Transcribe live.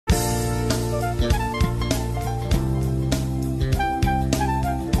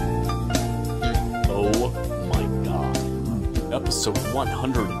episode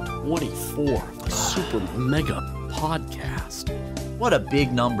 124 of the Super Mega Podcast. What a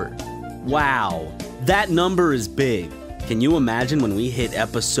big number. Wow, that number is big. Can you imagine when we hit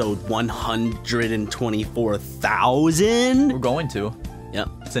episode 124,000? We're going to. Yep.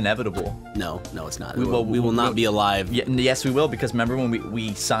 It's inevitable. No, it's not. We will not be alive. Yes, we will, because remember when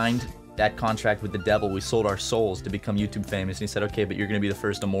we signed that contract with the devil, we sold our souls to become YouTube famous, and he said, okay, but you're going to be the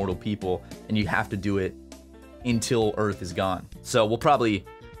first immortal people, and you have to do it until Earth is gone. So we'll probably,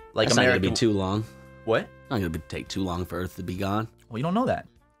 like, That's America... not going to be too long. What? Not going to take too long for Earth to be gone. Well, you don't know that.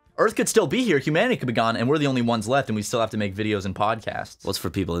 Earth could still be here, humanity could be gone, and we're the only ones left, and we still have to make videos and podcasts. What's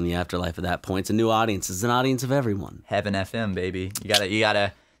for people in the afterlife at that point? It's a new audience. It's an audience of everyone. Heaven FM, baby. You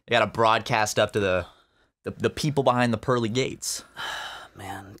gotta broadcast up to the people behind the pearly gates.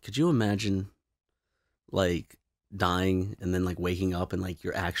 Man, could you imagine, like, dying and then, like, waking up and, like,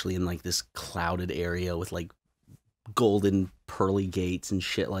 you're actually in, like, this clouded area with, like, golden pearly gates and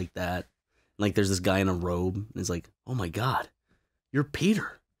shit like that. Like, there's this guy in a robe, and he's like, oh my god, you're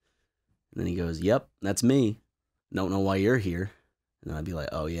Peter. And then he goes, yep, that's me. Don't know why you're here. And then I'd be like,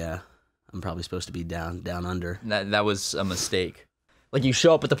 oh yeah, I'm probably supposed to be down under. That was a mistake. Like, you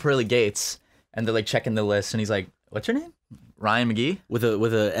show up at the pearly gates, and they're, like, checking the list, and he's like, what's your name? Ryan McGee? With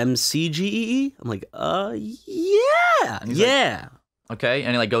a MCGEE? I'm like, yeah, and he's yeah. Like, okay,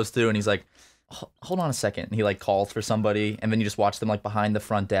 and he, like, goes through, and he's like, hold on a second. And he, like, calls for somebody, and then you just watch them, like, behind the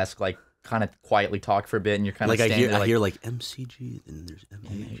front desk, like, kind of quietly talk for a bit, and you're kind of like, standing I hear like MCG, then there's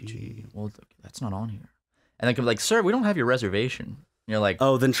MAG. Well, that's not on here. And they could be like, sir, we don't have your reservation. And you're like,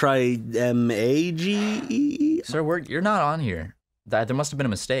 oh, then try MAGE. Sir, you're not on here. There must have been a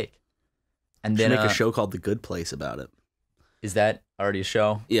mistake. And then make a show called The Good Place about it. Is that already a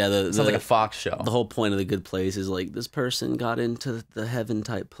show? Yeah, it sounds like a Fox show. The whole point of The Good Place is like this person got into the heaven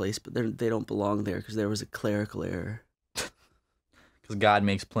type place, but they don't belong there because there was a clerical error. Because God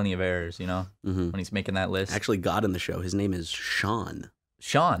makes plenty of errors, you know, when he's making that list. Actually, God in the show, his name is Sean.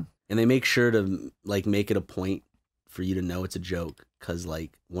 Sean. And they make sure to, like, make it a point for you to know it's a joke because,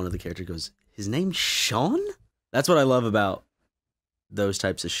 like, one of the characters goes, his name's Sean? That's what I love about those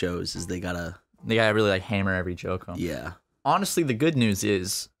types of shows is they gotta really, like, hammer every joke home. Yeah. Honestly, the good news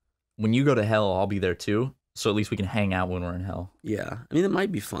is when you go to hell, I'll be there too. So at least we can hang out when we're in hell. Yeah. I mean, it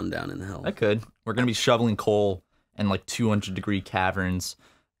might be fun down in hell. I could. We're going to be shoveling coal in, like, 200-degree caverns,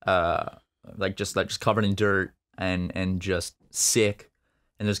 just covered in dirt and just sick.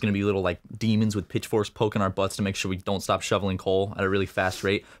 And there's going to be little, like, demons with pitchforks poking our butts to make sure we don't stop shoveling coal at a really fast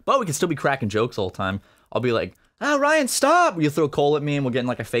rate. But we can still be cracking jokes all the time. I'll be like, oh, Ryan, stop! You throw coal at me and we'll get in,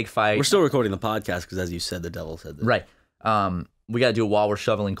 like, a fake fight. We're still recording the podcast because, as you said, the devil said that. Right. We got to do it while we're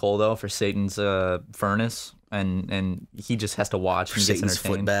shoveling coal, though, for Satan's furnace. And he just has to watch. For and Satan's gets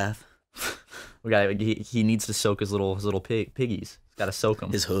entertained. foot bath. He needs to soak his little piggies. He's got to soak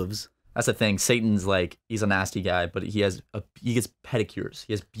them. His hooves. That's the thing. Satan's like, he's a nasty guy, but he gets pedicures.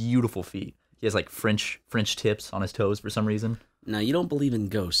 He has beautiful feet. He has, like, French tips on his toes for some reason. Now, you don't believe in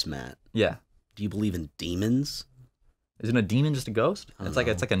ghosts, Matt. Yeah. Do you believe in demons? Isn't a demon just a ghost? It's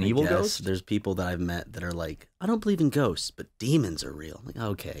like an evil ghost? There's people that I've met that are like, I don't believe in ghosts, but demons are real. I'm like,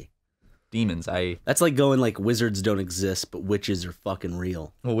 okay. Demons, That's like going like wizards don't exist, but witches are fucking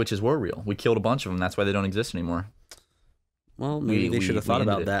real. Well, witches were real. We killed a bunch of them. That's why they don't exist anymore. Well, maybe they should have thought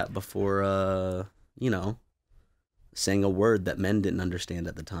about that before, saying a word that men didn't understand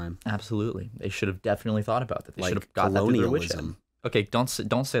at the time. Absolutely. They should have definitely thought about that. They should Like have got that through their witch head. colonialism. Okay, don't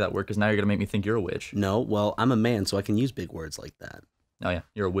say that word, because now you're going to make me think you're a witch. No, well, I'm a man, so I can use big words like that. Oh, yeah.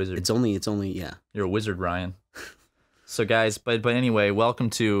 You're a wizard. It's only, yeah. You're a wizard, Ryan. So, guys, but anyway,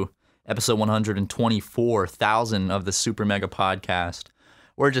 welcome to episode 124,000 of the Super Mega Podcast.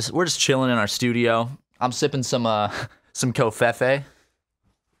 We're just chilling in our studio. I'm sipping some Covfefe.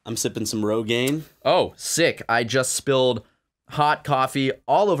 I'm sipping some Rogaine. Oh, sick. I just spilled hot coffee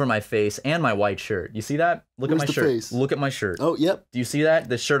all over my face and my white shirt. You see that? Look at my shirt. Face? Look at my shirt. Oh, yep. Do you see that?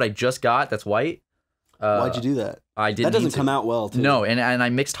 The shirt I just got that's white. Why'd you do that? I didn't. That doesn't come out well, too. No, and I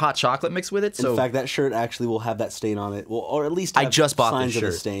mixed hot chocolate mix with it. So in fact, that shirt actually will have that stain on it. Well, or at least have I just bought signs this shirt.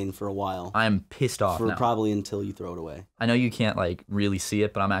 of the stain for a while. I'm pissed off now. Probably until you throw it away. I know you can't, like, really see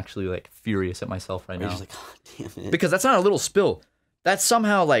it, but I'm actually, like, furious at myself right now. You're just like, God damn it. Because that's not a little spill. That's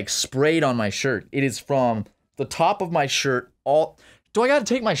somehow, like, sprayed on my shirt. It is from the top of my shirt all... Do I gotta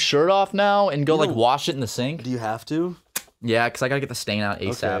take my shirt off now and go, like, wash it in the sink? Do you have to? Yeah, because I gotta get the stain out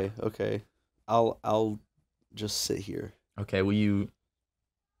ASAP. Okay. I'll just sit here. Okay, will you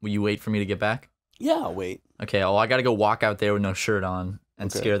wait for me to get back? Yeah, I'll wait. Okay, well, I gotta go walk out there with no shirt on and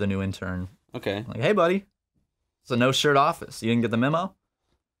scare the new intern. Okay. Like, hey, buddy, it's a no shirt office. You didn't get the memo?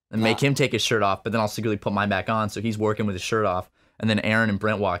 And make him take his shirt off, but then I'll secretly put mine back on, so he's working with his shirt off. And then Aaron and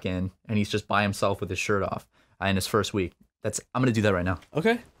Brent walk in, and he's just by himself with his shirt off in his first week. I'm gonna do that right now.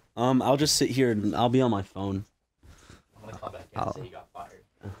 Okay. I'll just sit here and I'll be on my phone. I'm gonna call back in and say you got fired.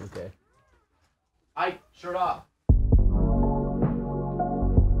 Okay. Shirt off.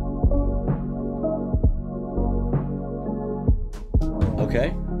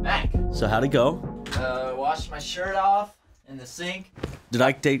 Okay. Back. So how'd it go? Washed my shirt off in the sink. Did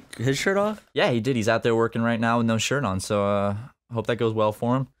I take his shirt off? Yeah, he did. He's out there working right now with no shirt on. So I hope that goes well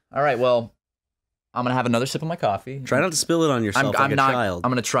for him. All right. Well, I'm gonna have another sip of my coffee. Try not to spill it on yourself like a child.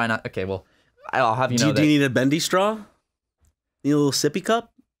 I'm gonna try not. Okay. Well, I'll have you know. Do you need a bendy straw? Need a little sippy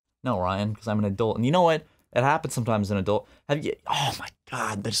cup? No, Ryan, because I'm an adult. And you know what? It happens sometimes as an adult. Oh my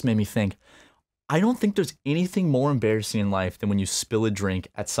God, that just made me think. I don't think there's anything more embarrassing in life than when you spill a drink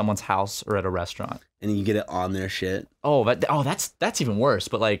at someone's house or at a restaurant. And you get it on their shit. That's even worse.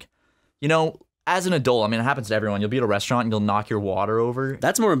 But like, you know, as an adult, I mean, it happens to everyone. You'll be at a restaurant and you'll knock your water over.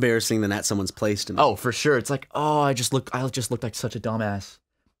 That's more embarrassing than at someone's place to me. Oh, for sure. It's like, I just looked like such a dumbass.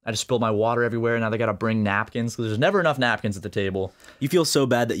 I just spilled my water everywhere. Now they got to bring napkins because there's never enough napkins at the table. You feel so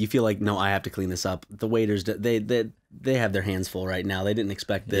bad that you feel like, no, I have to clean this up. The waiters, they have their hands full right now. They didn't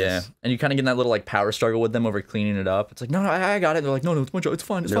expect this. Yeah, and you kind of get in that little like power struggle with them over cleaning it up. It's like, no, I got it. They're like, no, it's my job. It's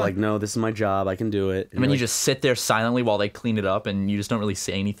fine. They're like, no, this is my job. I can do it. And then you just sit there silently while they clean it up, and you just don't really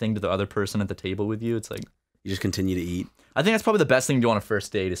say anything to the other person at the table with you. It's like you just continue to eat. I think that's probably the best thing to do on a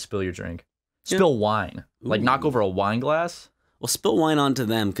first date is spill your drink. Spill wine. Like knock over a wine glass. Well, spill wine onto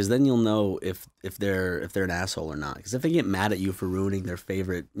them because then you'll know if they're an asshole or not. Because if they get mad at you for ruining their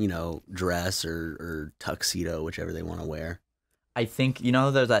favorite, dress or tuxedo, whichever they want to wear. I think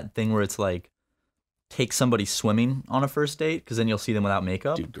there's that thing where it's like take somebody swimming on a first date because then you'll see them without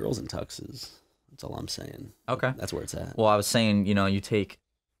makeup. Dude, girls in tuxes. That's all I'm saying. Okay, that's where it's at. Well, I was saying, you take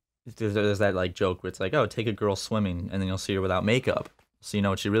there's that like joke where it's like, oh, take a girl swimming and then you'll see her without makeup, so you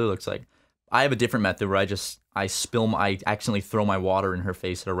know what she really looks like. I have a different method where I accidentally throw my water in her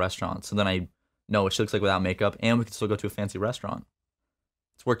face at a restaurant. So then I know what she looks like without makeup, and we can still go to a fancy restaurant.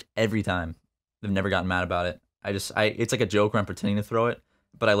 It's worked every time. They've never gotten mad about it. It's like a joke where I'm pretending to throw it,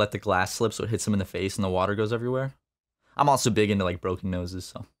 but I let the glass slip so it hits them in the face and the water goes everywhere. I'm also big into like broken noses,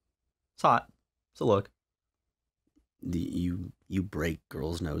 so it's hot. It's a look. You break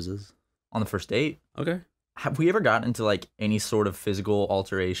girls' noses? On the first date? Okay. Have we ever gotten into like any sort of physical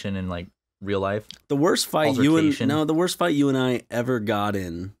alteration in like real life? The worst fight you and I ever got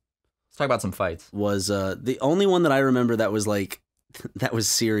in. Let's talk about some fights. Was the only one that I remember that was like that was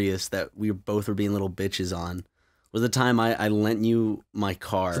serious that we both were being little bitches on was the time I lent you my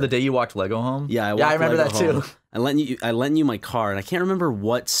car. So the day you walked Lego home? Yeah, I remember that too. I lent you my car, and I can't remember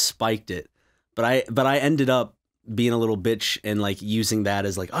what spiked it, but I ended up being a little bitch and like using that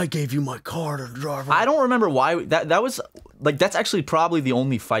as like, I gave you my car to drive. I don't remember why that was like, that's actually probably the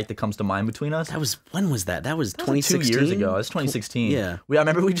only fight that comes to mind between us. When was that? That was 2016. 2 years ago. It was 2016. Yeah. I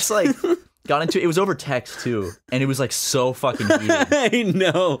remember we just like got into it. It was over text too. And it was like so fucking heated. I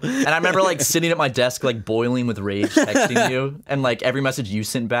know. And I remember like sitting at my desk, like boiling with rage, texting you. And like every message you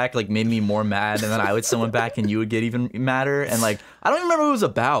sent back like made me more mad. And then I would send one back and you would get even madder. And like, I don't even remember what it was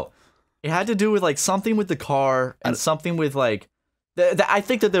about. It had to do with like something with the car and something with like, I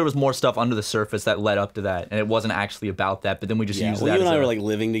think that there was more stuff under the surface that led up to that, and it wasn't actually about that. But then we just used that. You and I were like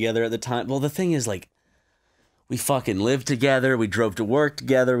living together at the time. Well, the thing is, like, we fucking lived together. We drove to work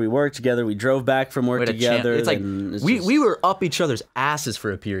together. We worked together. We drove back from work together. It's like we were up each other's asses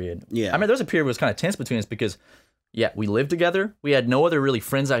for a period. Yeah, I mean, there was a period where it was kind of tense between us because, yeah, we lived together. We had no other really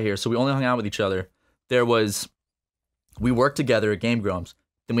friends out here, so we only hung out with each other. We worked together at Game Grumps.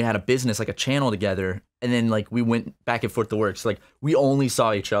 Then we had a business, like a channel together, and then like we went back and forth to work. So like we only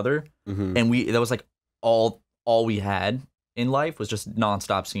saw each other, and that was like all we had in life was just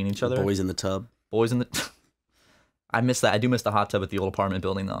nonstop seeing each other. Boys in the tub. Boys in the. I miss that. I do miss the hot tub at the old apartment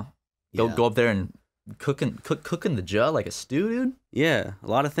building though. Go up there and cooking the jug like a stew, dude. Yeah, a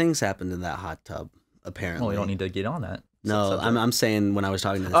lot of things happened in that hot tub. Apparently, well, we don't need to get on that. No, I'm saying when I was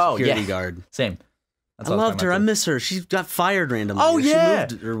talking to the security guard. Same. I loved her. I miss her. She got fired randomly. Oh, yeah.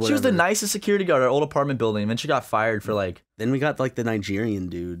 She moved, she was the nicest security guard at our old apartment building. And then she got fired for like... Then we got like the Nigerian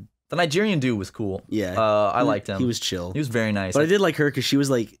dude. The Nigerian dude was cool. Yeah. I liked him. He was chill. He was very nice. But I did like her because she was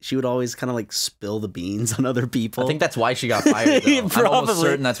like... She would always kind of like spill the beans on other people. I think that's why she got fired, though. I'm almost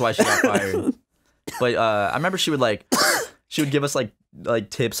certain that's why she got fired. But I remember she would like... She would give us like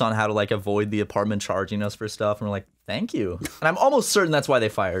tips on how to like avoid the apartment charging us for stuff. And we're like, thank you. And I'm almost certain that's why they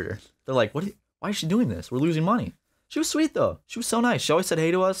fired her. They're like, why is she doing this? We're losing money. She was sweet, though. She was so nice. She always said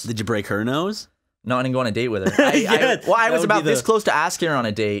hey to us. Did you break her nose? No, I didn't go on a date with her. I was about this close to asking her on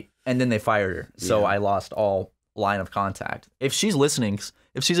a date, and then they fired her. So I lost all line of contact. If she's listening,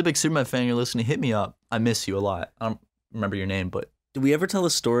 if she's a big Superman fan, you're listening, hit me up. I miss you a lot. I don't remember your name, but Did we ever tell the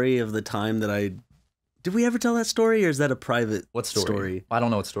story of the time that Did we ever tell that story, or is that a private what story? I don't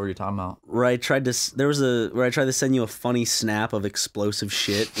know what story you're talking about. Where I tried to send you a funny snap of explosive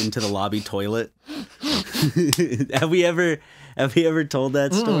shit into the lobby toilet. Have we ever told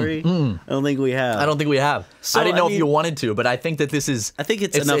that story? I don't think we have. I don't think we have. So, I didn't know if you wanted to, but I think that this is. I think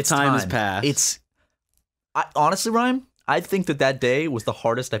it's enough time has passed. Honestly, Ryan, I think that day was the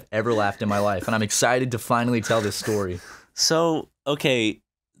hardest I've ever laughed in my life, and I'm excited to finally tell this story. So, okay,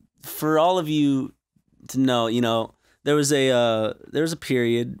 for all of you to know, you know, there was a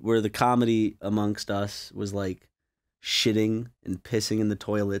period where the comedy amongst us was like shitting and pissing in the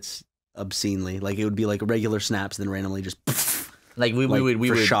toilets obscenely. Like it would be like regular snaps, then randomly just like we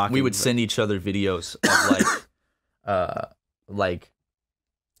would send each other videos of like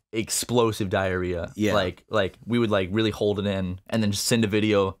explosive diarrhea. Yeah. Like we would like really hold it in and then just send a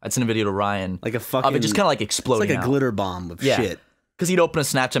video. I'd send a video to Ryan. Like a fucking of it just kind of like exploding. It's like a glitter bomb of shit. Because he'd open a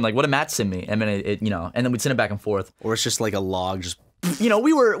Snapchat and like, what did Matt send me? And then it, you know, and then we'd send it back and forth. Or it's just like a log, just you know,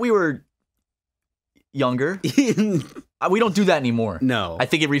 we were younger. We don't do that anymore. No. I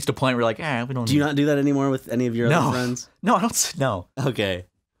think it reached a point where like, we don't. Do you not do that anymore with any of your other friends? No, I don't. No. Okay.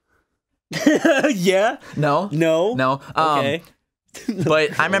 Yeah. No. Okay.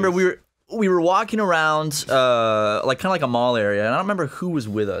 But I remember we were walking around like kind of like a mall area, and I don't remember who was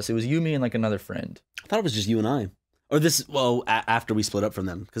with us. It was you, me, and like another friend. I thought it was just you and I. Or this, well, after we split up from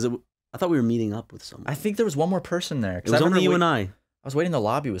them, because I thought we were meeting up with someone. I think there was one more person there. It was only you and I. I was waiting in the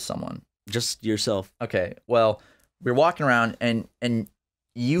lobby with someone. Just yourself. Okay, well, we were walking around, and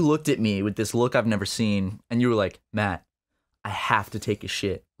you looked at me with this look I've never seen, and you were like, Matt, I have to take a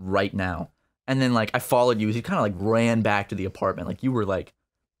shit right now. And then, like, I followed you. You kind of, like, ran back to the apartment. Like, you were, like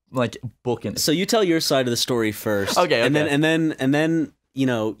booking it. So you tell your side of the story first. Okay. And then you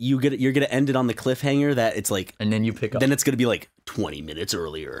know, you're gonna end it on the cliffhanger that it's like, and then you pick up. Then it's gonna be like 20 minutes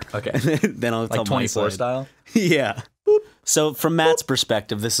earlier. Okay. Then I'll tell like 24 style. Yeah. Boop. So from Matt's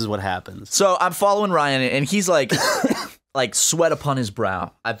perspective, this is what happens. So I'm following Ryan, and he's like, like sweat upon his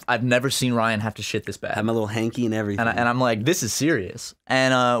brow. I've never seen Ryan have to shit this bad. I'm a little hanky and everything. And I'm like, this is serious.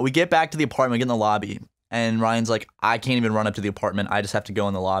 And we get back to the apartment, get in the lobby, and Ryan's like, I can't even run up to the apartment. I just have to go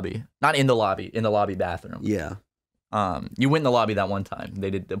in the lobby. Not in the lobby, in the lobby bathroom. Yeah. You went in the lobby that one time.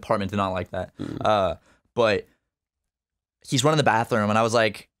 The apartment did not like that. But he's running the bathroom, and I was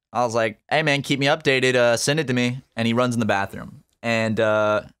like, hey man, keep me updated. Send it to me. And he runs in the bathroom, and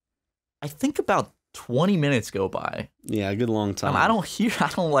I think about 20 minutes go by. Yeah, a good long time.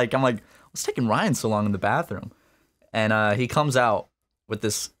 I'm like, what's taking Ryan so long in the bathroom? And he comes out with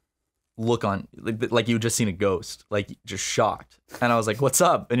this look on, like you just seen a ghost, like just shocked. And I was like, what's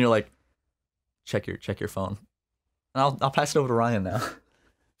up? And you're like, check your phone. And I'll pass it over to Ryan now.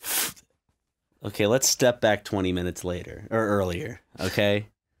 Okay, let's step back 20 minutes later, or earlier, okay?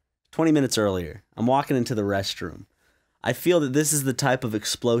 20 minutes earlier. I'm walking into the restroom. I feel that this is the type of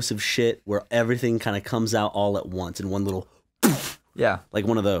explosive shit where everything kind of comes out all at once in one little yeah, like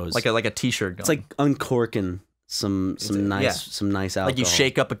one of those. Like a t-shirt gun. It's like uncorking some nice alcohol. Like you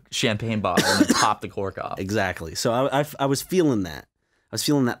shake up a champagne bottle and then pop the cork off. Exactly. So I was feeling that. I was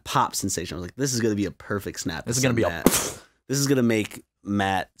feeling that pop sensation. I was like, this is going to be a perfect snap. This is going to be This is going to make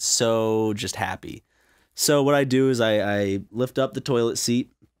Matt so just happy. So what I do is I lift up the toilet seat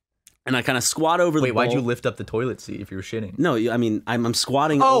and I kind of squat over the bowl. Wait, why'd you lift up the toilet seat if you were shitting? No, I mean, I'm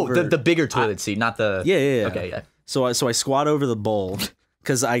squatting over... Oh, the bigger toilet seat, not the... Yeah. Okay, yeah. So I squat over the bowl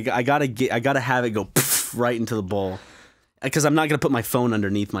because I gotta have it go right into the bowl. Because I'm not gonna put my phone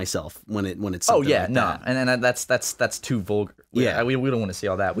underneath myself when it's something like that. And that's too vulgar. We don't want to see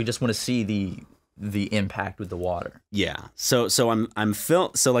all that. We just want to see the impact with the water. Yeah. So I'm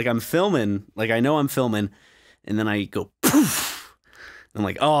filming, like I know I'm filming, and then I go poof. I'm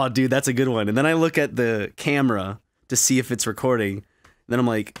like, oh dude, that's a good one. And then I look at the camera to see if it's recording. And then I'm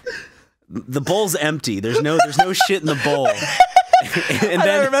like, the bowl's empty. There's no shit in the bowl. And then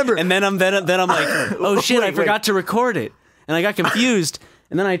I remember. And then I'm like, oh shit, I forgot to record it. And I got confused,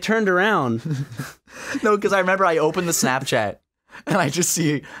 and then I turned around. No, because I remember I opened the Snapchat, and I just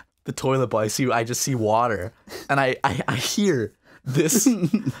see the toilet bowl. I just see water, and I hear this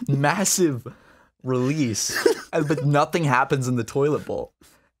massive release, but nothing happens in the toilet bowl.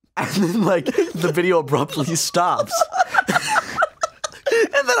 And then, like, the video abruptly stops.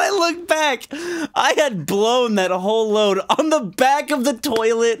 And then I look back. I had blown that whole load on the back of the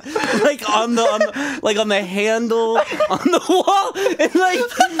toilet, like on the handle, on the wall, and like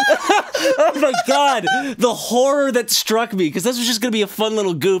my God, the horror that struck me, because this was just going to be a fun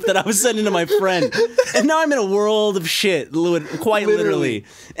little goof that I was sending to my friend. And now I'm in a world of shit, quite literally.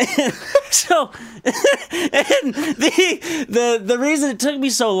 And so, and the reason it took me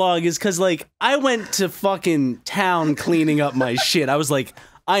so long is because, like, I went to fucking town cleaning up my shit. I was like,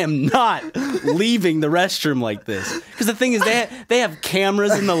 I am not leaving the restroom like this. Because the thing is, they have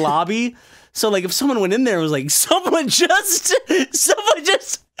cameras in the lobby. So, like, if someone went in there and was like, someone just,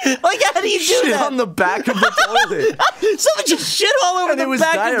 like, how do you do shit that? on the back of the toilet. Someone just shit all over the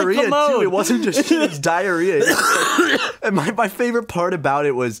back of the commode. Too. It wasn't just shit, it was diarrhea. And my favorite part about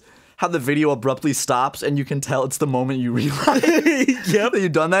it was how the video abruptly stops and you can tell it's the moment you realize that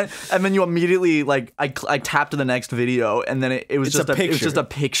you've done that. And then you immediately, like, I tapped to the next video and then it was just a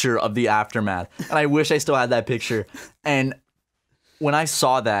picture of the aftermath. And I wish I still had that picture. And when I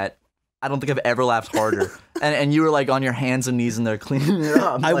saw that, I don't think I've ever laughed harder. And you were like on your hands and knees in there cleaning it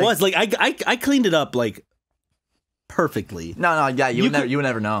up. I cleaned it up like perfectly. No, yeah, you would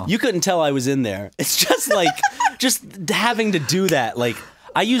never know. You couldn't tell I was in there. It's just like just having to do that. Like,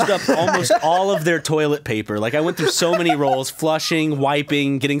 I used up almost all of their toilet paper. Like, I went through so many rolls, flushing,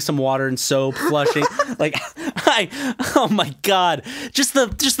 wiping, getting some water and soap, flushing. Like, oh my God, just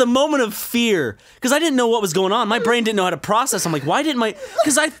the moment of fear, because I didn't know what was going on. My brain didn't know how to process. I'm like, why didn't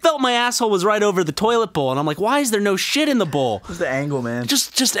because I felt my asshole was right over the toilet bowl, and I'm like, why is there no shit in the bowl? It's the angle, man.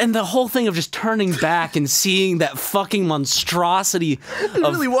 And the whole thing of just turning back and seeing that fucking monstrosity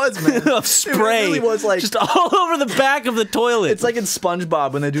really was, man. of spray. It really was, like, just all over the back of the toilet. It's like in SpongeBob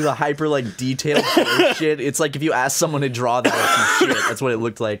when they do the hyper, like, detailed shit. It's like if you ask someone to draw that or some shit, that's what it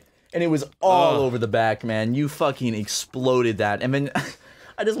looked like. And it was all over the back, man. You fucking exploded that. And then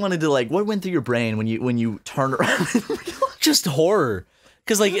I just wanted to, like, what went through your brain when you turned around? Just horror.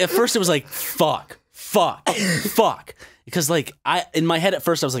 Because, like, at first it was like, fuck. Because, like, in my head at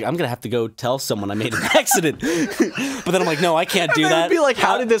first I was like, I'm gonna have to go tell someone I made an accident. But then I'm like, no, I can't do that. Be like,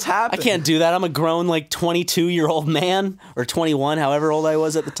 how did this happen? I can't do that. I'm a grown, like, 22-year-old man, or 21, however old I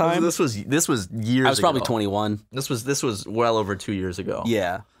was at the time. This was years ago. I was probably 21. This was well over 2 years ago.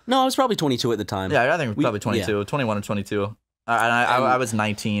 Yeah. No, I was probably 22 at the time. Yeah, I think probably 22, yeah. 21 or 22. I was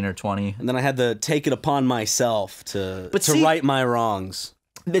 19 or 20. And then I had to take it upon myself to right my wrongs.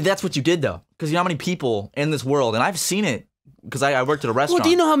 That's what you did, though. Because you know how many people in this world, and I've seen it, because I worked at a restaurant. Well,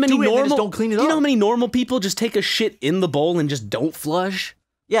 do you know how many don't clean it up? Do you know how many normal people just take a shit in the bowl and just don't flush?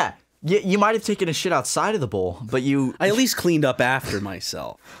 Yeah. You might have taken a shit outside of the bowl, but I at least cleaned up after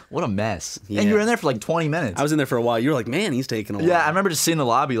myself. What a mess. Yeah. And you were in there for like 20 minutes. I was in there for a while. You were like, man, he's taking a while. Yeah, I remember just sitting in the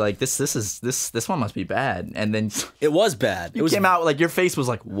lobby like, this one must be bad. And then it was bad. It came out like your face was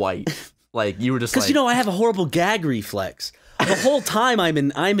like white. Like you were just like, because, you know, I have a horrible gag reflex. The whole time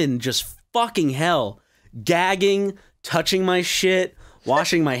I'm in just fucking hell. Gagging, touching my shit,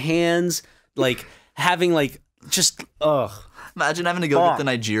 washing my hands, like having like just ugh. Imagine having to go get the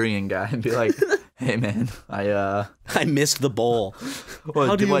Nigerian guy and be like, "Hey man, I missed the bowl." Well,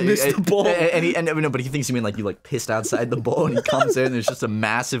 how do you miss the bowl? But he thinks you mean like you like pissed outside the bowl, and he comes in and there's just a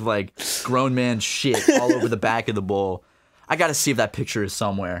massive like grown man shit all over the back of the bowl. I gotta see if that picture is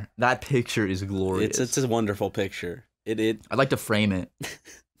somewhere. That picture is glorious. It's a wonderful picture. I'd like to frame it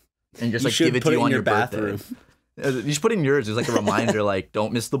and just like give it to you on your bathroom. You should put it in yours. It's like a reminder, like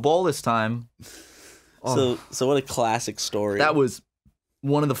don't miss the bowl this time. Oh. So what a classic story. That was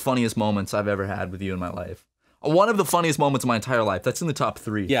one of the funniest moments I've ever had with you in my life. One of the funniest moments of my entire life. That's in the top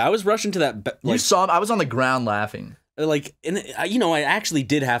 3. Yeah, I was rushing to that. You saw him. I was on the ground laughing. Like, and you know, I actually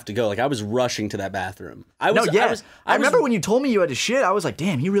did have to go. Like, I was rushing to that bathroom. I remember when you told me you had to shit. I was like,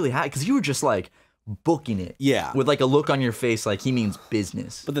 damn, he really had, because you were just like booking it. Yeah, with like a look on your face, like he means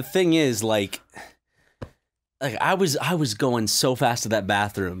business. But the thing is, like I was going so fast to that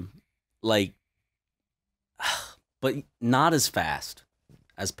bathroom, like. But not as fast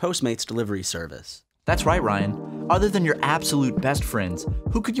as Postmates delivery service. That's right, Ryan. Other than your absolute best friends,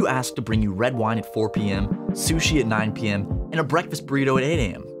 who could you ask to bring you red wine at 4 p.m., sushi at 9 p.m., and a breakfast burrito at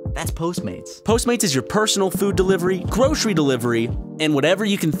 8 a.m.? That's Postmates. Postmates is your personal food delivery, grocery delivery, and whatever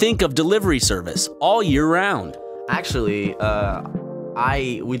you can think of delivery service all year round. Actually,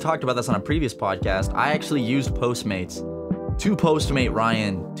 we talked about this on a previous podcast. I actually used Postmates to Postmate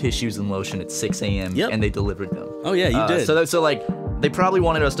Ryan tissues and lotion at 6 a.m. Yep. And they delivered them. Oh yeah, you did. So like they probably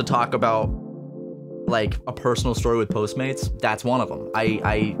wanted us to talk about like a personal story with Postmates. That's one of them.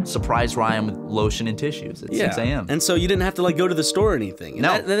 I surprised Ryan with lotion and tissues at 6 a.m. And so you didn't have to like go to the store or anything. And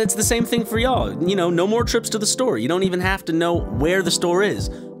no, that's the same thing for y'all. You know, no more trips to the store. You don't even have to know where the store is.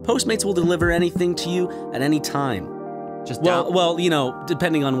 Postmates will deliver anything to you at any time. Just well, you know,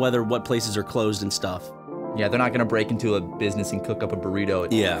 depending on what places are closed and stuff. Yeah, they're not gonna break into a business and cook up a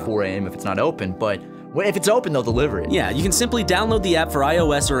burrito at 4 a.m. if it's not open, but if it's open, they'll deliver it. Yeah, you can simply download the app for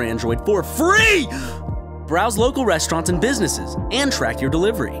iOS or Android for free! Browse local restaurants and businesses, and track your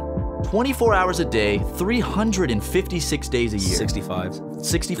delivery. 24 hours a day, 356 days a year.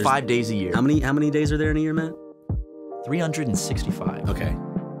 65 days a year. How many days are there in a year, Matt? 365. Okay.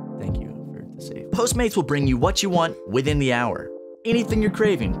 Thank you for the save. Postmates will bring you what you want within the hour. Anything you're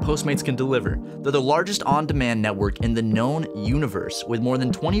craving, Postmates can deliver. They're the largest on-demand network in the known universe with more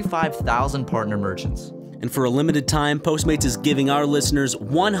than 25,000 partner merchants. And for a limited time, Postmates is giving our listeners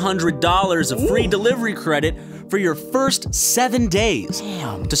 $100 of free delivery credit for your first 7 days.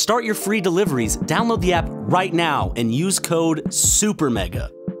 Damn. To start your free deliveries, download the app right now and use code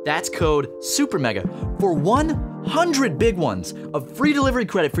SuperMega. That's code SuperMega for 100 big ones of free delivery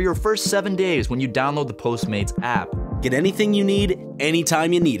credit for your first 7 days when you download the Postmates app. Get anything you need,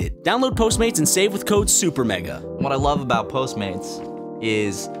 anytime you need it. Download Postmates and save with code SuperMega. What I love about Postmates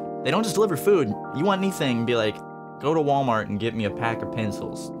is they don't just deliver food. You want anything, be like, go to Walmart and get me a pack of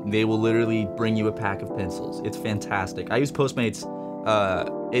pencils. They will literally bring you a pack of pencils. It's fantastic. I use Postmates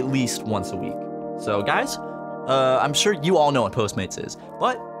at least once a week. So guys, I'm sure you all know what Postmates is,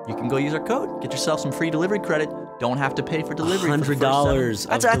 but you can go use our code, get yourself some free delivery credit. Don't have to pay for delivery. $100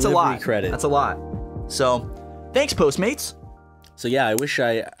 that's of a lot. credit. That's a lot. So, thanks Postmates. So yeah, I wish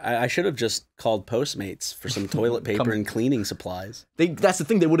I should have just called Postmates for some toilet paper and cleaning supplies. That's the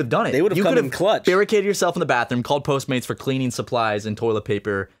thing, they would have done it. They would have come in clutch. Barricaded yourself in the bathroom, called Postmates for cleaning supplies and toilet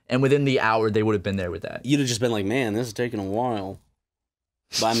paper, and within the hour, they would have been there with that. You'd have just been like, man, this is taking a while.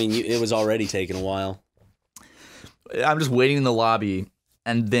 But I mean, it was already taking a while. I'm just waiting in the lobby,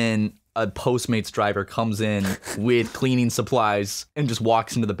 and then a Postmates driver comes in with cleaning supplies and just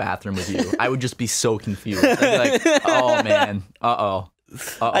walks into the bathroom with you. I would just be so confused. I'd be like, oh man,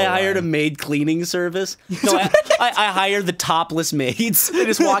 I hired a maid cleaning service. No, I hired the topless maids. They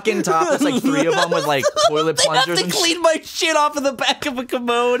just walk in topless, like 3 of them with like toilet plungers. They have to clean my shit off of the back of a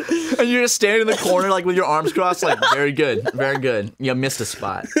commode. And you're just standing in the corner like with your arms crossed, like, very good, very good. You missed a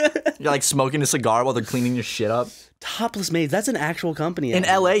spot. You're like smoking a cigar while they're cleaning your shit up. Topless maids, that's an actual company. In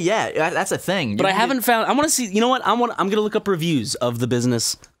LA, yeah, that's a thing. But I haven't found, I want to see, you know what? I'm going to look up reviews of the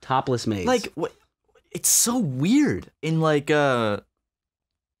business Topless Maids. Like, what? It's so weird in like,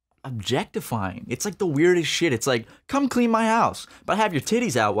 objectifying. It's like the weirdest shit. It's like, come clean my house, but have your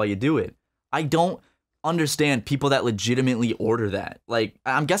titties out while you do it. I don't understand people that legitimately order that. Like,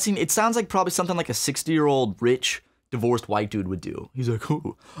 I'm guessing it sounds like probably something like a 60-year-old rich divorced white dude would do. He's like,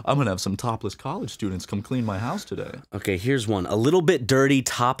 ooh, I'm gonna have some topless college students come clean my house today. Okay, here's one. A little bit dirty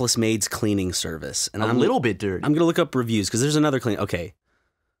Topless Maids cleaning service. And a little bit dirty. I'm gonna look up reviews because there's another clean. Okay.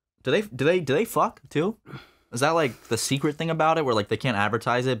 Do they fuck too? Is that like the secret thing about it where like they can't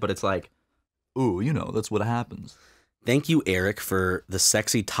advertise it, but it's like, ooh, you know, that's what happens. Thank you, Eric, for the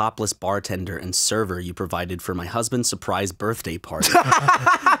sexy topless bartender and server you provided for my husband's surprise birthday party.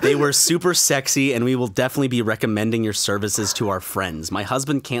 They were super sexy, and we will definitely be recommending your services to our friends. My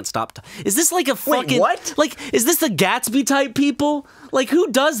husband can't stop. Is this like a fucking... Wait, what? Like, is this the Gatsby type people? Like,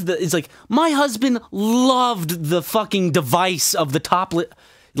 who does the... It's like, my husband loved the fucking device of the topless...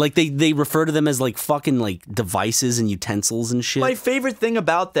 Like, they refer to them as, like, fucking, like, devices and utensils and shit. My favorite thing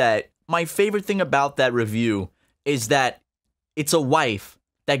about that review is that it's a wife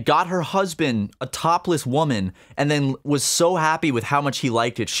that got her husband a topless woman and then was so happy with how much he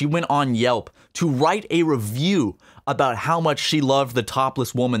liked it. She went on Yelp to write a review about how much she loved the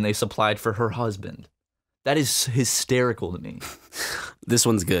topless woman they supplied for her husband. That is hysterical to me. This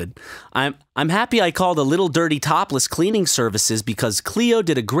one's good. I'm happy I called a Little Dirty Topless cleaning services because Cleo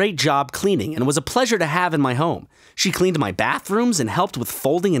did a great job cleaning and was a pleasure to have in my home. She cleaned my bathrooms and helped with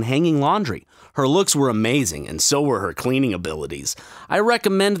folding and hanging laundry. Her looks were amazing, and so were her cleaning abilities. I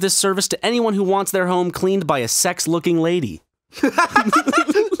recommend this service to anyone who wants their home cleaned by a sex-looking lady.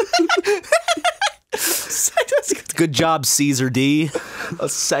 Good job, Caesar D. A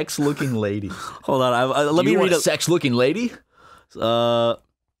sex-looking lady. Hold on, let me read a sex-looking lady. I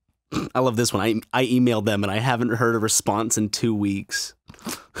love this one. I emailed them and I haven't heard a response in 2 weeks.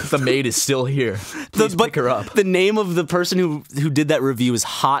 The maid is still here. Please pick her up. The name of the person who did that review is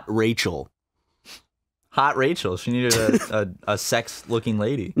Hot Rachel. Hot Rachel. She needed a sex-looking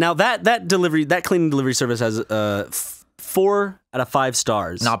lady. Now that cleaning delivery service has 4 out of 5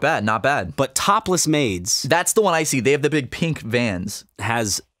 stars. Not bad, not bad. But Topless Maids. That's the one I see. They have the big pink vans.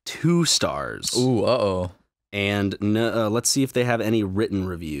 Has 2 stars. Ooh, uh-oh. And let's see if they have any written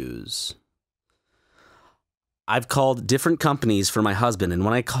reviews. I've called different companies for my husband, and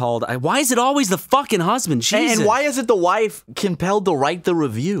when I called, why is it always the fucking husband? Jesus. And why is it the wife compelled to write the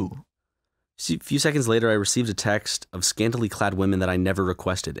review? Few seconds later, I received a text of scantily clad women that I never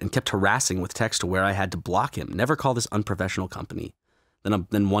requested and kept harassing with text to where I had to block him. Never call this unprofessional company.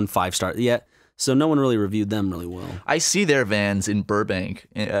 Then 1 5-star. Yeah, so no one really reviewed them really well. I see their vans in Burbank,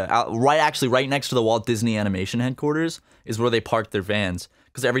 right next to the Walt Disney Animation headquarters is where they park their vans.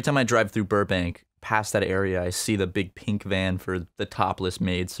 Because every time I drive through Burbank, past that area, I see the big pink van for the topless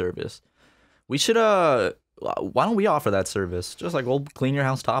maid service. We should, why don't we offer that service? Just like, we'll clean your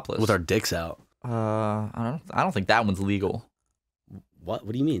house topless. With our dicks out. I don't think that one's legal. What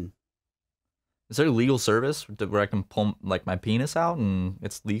do you mean? Is there a legal service where I can pull like my penis out and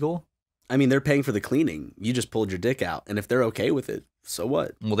it's legal? I mean, they're paying for the cleaning. You just pulled your dick out, and if they're okay with it, so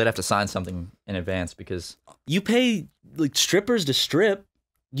what? Well, they'd have to sign something in advance because you pay like strippers to strip.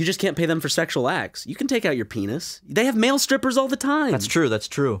 You just can't pay them for sexual acts. You can take out your penis. They have male strippers all the time. That's true. That's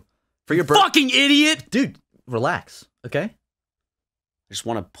true. For your fucking idiot, dude. Relax, okay? I just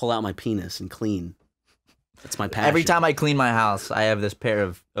want to pull out my penis and clean. That's my passion. Every time I clean my house, I have this pair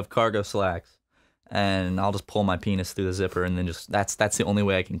of cargo slacks, and I'll just pull my penis through the zipper, and then just that's the only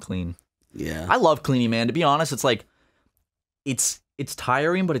way I can clean. Yeah, I love cleaning, man. To be honest, it's like it's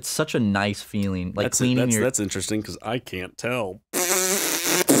tiring, but it's such a nice feeling. Like cleaning that's interesting because I can't tell.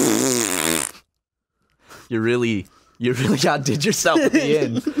 You really outdid yourself at the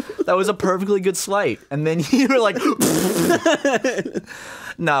end. That was a perfectly good slight. And then you were like,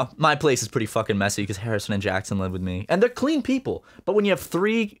 no, my place is pretty fucking messy because Harrison and Jackson live with me. And they're clean people. But when you have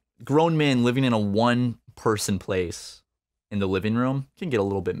 3 grown men living in a 1-person place in the living room, it can get a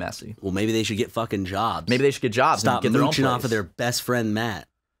little bit messy. Well, maybe they should get fucking jobs. Maybe they should get jobs. Stop and get mooching their own off of their best friend, Matt.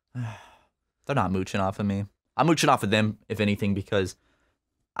 They're not mooching off of me. I'm mooching off of them, if anything, because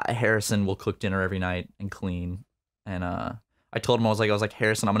Harrison will cook dinner every night and clean. And I told him, I was like,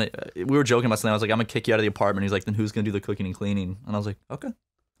 Harrison, we were joking about something. I was like, I'm gonna kick you out of the apartment. He's like, then who's gonna do the cooking and cleaning? And I was like,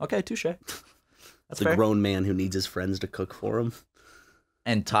 okay, touche. That's a grown man who needs his friends to cook for him.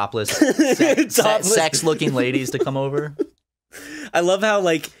 And topless, sex-looking ladies to come over. I love how,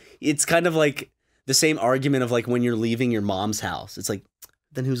 like, it's kind of like the same argument of, like, when you're leaving your mom's house. It's like,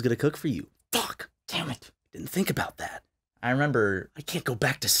 then who's gonna cook for you? Fuck. Damn it. Didn't think about that. I remember... I can't go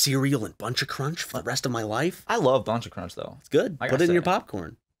back to cereal and Bunch of Crunch for the rest of my life. I love Bunch of Crunch, though. It's good. Put it in your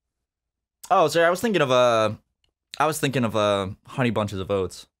popcorn. Oh, sorry. I was thinking of Honey Bunches of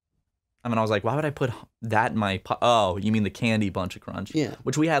Oats. I mean, I was like, why would I put that in my... Oh, you mean the candy Bunch of Crunch? Yeah.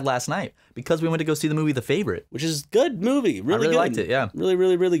 Which we had last night because we went to go see the movie The Favorite. Which is good movie. Really I really good. liked it, yeah. Really,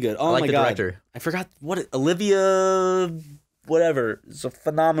 really, really good. Oh, I like my the God. director. I forgot Olivia... whatever. It's a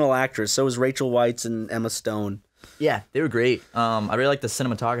phenomenal actress. So is Rachel Weisz and Emma Stone. Yeah, they were great. I really like the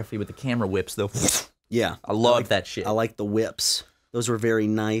cinematography with the camera whips, though. Yeah. I love that shit. I like the whips. Those were very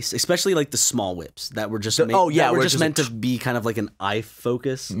nice, especially like the small whips that were just meant to be kind of like an eye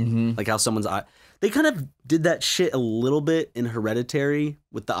focus, like how someone's eye. They kind of did that shit a little bit in Hereditary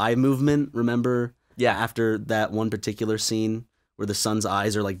with the eye movement. Remember? Yeah. After that one particular scene where the son's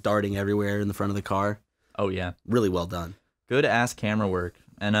eyes are like darting everywhere in the front of the car. Oh yeah, really well done. Good ass camera work,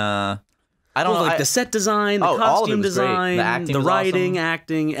 and I don't know, like the set design, the costume design, the acting, the writing, awesome.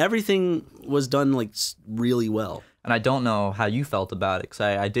 acting, everything was done like really well. And I don't know how you felt about it, because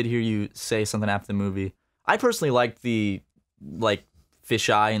I did hear you say something after the movie. I personally liked the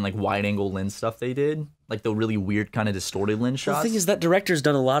fisheye and wide angle lens stuff they did, like the really weird kind of distorted lens shots. The thing is that director's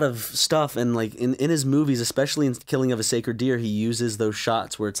done a lot of stuff, and in his movies, especially in Killing of a Sacred Deer, he uses those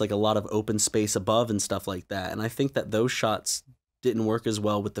shots where it's like a lot of open space above and stuff like that. And I think that those shots didn't work as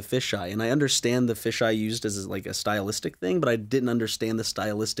well with the fisheye. And I understand the fisheye used as like a stylistic thing, but I didn't understand the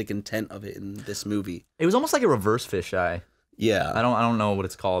stylistic intent of it in this movie. It was almost like a reverse fisheye. Yeah. I don't know what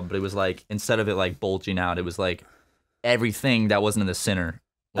it's called, but it was like, instead of it bulging out, it was like everything that wasn't in the center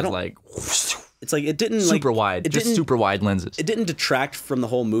was like... It's like it didn't super wide, just super wide lenses. It didn't detract from the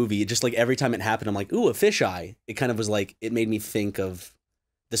whole movie. It just every time it happened, I'm like, ooh, a fisheye. It kind of was like, it made me think of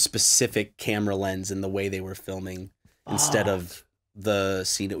the specific camera lens and the way they were filming instead of the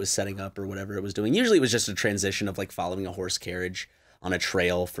scene it was setting up or whatever it was doing. Usually it was just a transition of following a horse carriage on a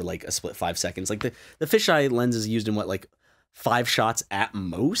trail for a split 5 seconds. Like the fisheye lens is used in 5 shots at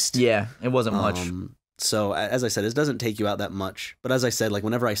most. Yeah, it wasn't much. So as I said, it doesn't take you out that much. But as I said,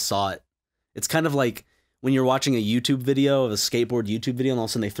 whenever I saw it, it's kind of like when you're watching a YouTube video of a skateboard YouTube video and all of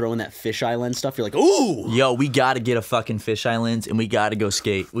a sudden they throw in that fisheye lens stuff. You're like, ooh! Yo, we got to get a fucking fisheye lens and we got to go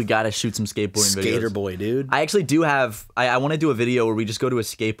skate. We got to shoot some skateboarding videos. Skater boy, dude. I actually do have... I want to do a video where we just go to a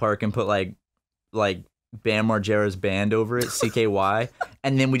skate park and put like Bam Margera's band over it, CKY,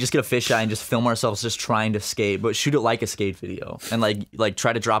 and then we just get a fisheye and just film ourselves just trying to skate, but shoot it like a skate video. And like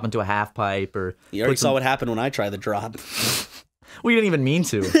try to drop into a half pipe or... You already saw what happened when I tried the drop. We didn't even mean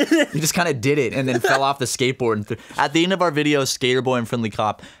to. You just kind of did it and then fell off the skateboard. And at the end of our video, Skater Boy and Friendly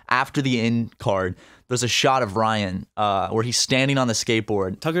Cop, after the end card, there's a shot of Ryan where he's standing on the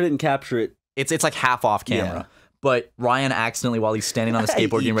skateboard. Tucker didn't capture it. It's like half off camera. Yeah. But Ryan accidentally, while he's standing on the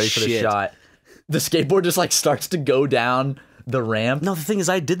skateboard getting ready for the shot, the skateboard just like starts to go down the ramp. No, the thing is,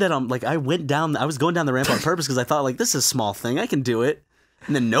 I did that on like I was going down the ramp on purpose because I thought like this is a small thing, I can do it.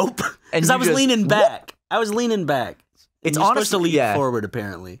 And then nope, because I was leaning back. I was leaning back. It's honestly supposed to lean forward,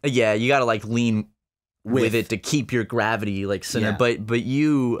 apparently. Yeah, you got to like lean with it to keep your gravity like center. Yeah. But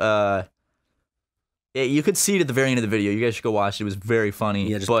you you could see it at the very end of the video. You guys should go watch it. It was very funny.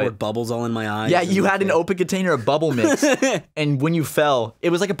 Yeah, just poured bubbles all in my eyes. Yeah, you had an open container of bubble mix, and when you fell, it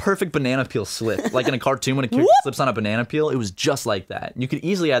was like a perfect banana peel slip. Like in a cartoon when a kid slips on a banana peel, it was just like that. You could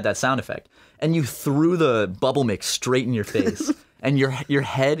easily add that sound effect. And you threw the bubble mix straight in your face. And your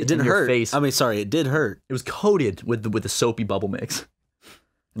head it didn't and your hurt. face. I mean, sorry, it did hurt. It was coated with the soapy bubble mix.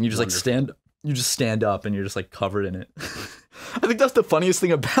 And you just like stand up and you're just like covered in it. I think that's the funniest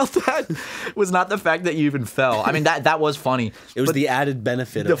thing about that was not the fact that you even fell. I mean that was funny. It was the added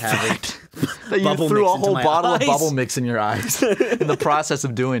benefit of having that you threw a whole bottle of bubble mix in your eyes in the process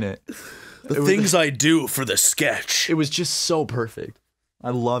of doing it. The things I do for the sketch. It was just so perfect. I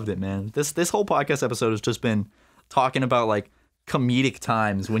loved it, man. This whole podcast episode has just been talking about like comedic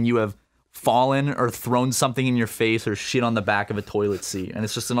times when you have fallen or thrown something in your face or shit on the back of a toilet seat, and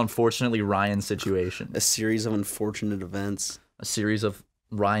it's just an unfortunately Ryan situation. A series of unfortunate events. A series of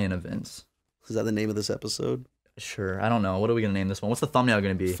Ryan events. Is that the name of this episode? Sure. I don't know. What are we gonna name this one? What's the thumbnail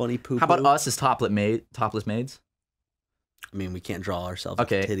gonna be? Funny poo. How about us as topless maids? I mean, we can't draw ourselves.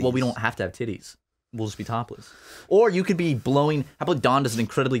 Okay. Titties. Well, we don't have to have titties. We'll just be topless. Or you could be blowing. How about Don does an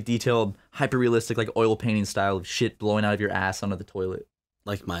incredibly detailed, hyper realistic, like oil painting style of shit blowing out of your ass onto the toilet.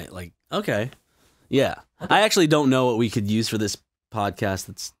 Okay. Yeah. Okay. I actually don't know what we could use for this podcast.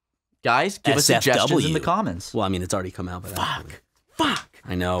 That's guys, give us suggestions in the comments. Well, I mean, it's already come out. But Fuck.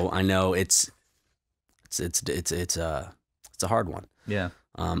 I know. It's a hard one. Yeah.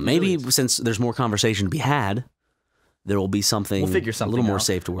 Maybe since there's more conversation to be had, there will be something. We'll figure something a little more out.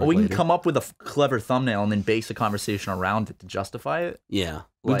 safe to work. Well, we can later. come up with a clever thumbnail and then base a conversation around it to justify it. Yeah,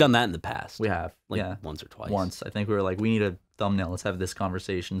 we've done that in the past. We have, once or twice. Once, I think we were like, we need a thumbnail. Let's have this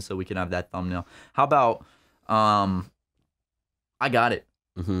conversation so we can have that thumbnail. How about, I got it.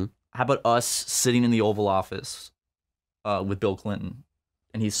 Mm-hmm. How about us sitting in the Oval Office, with Bill Clinton,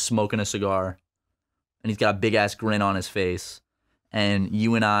 and he's smoking a cigar, and he's got a big ass grin on his face, and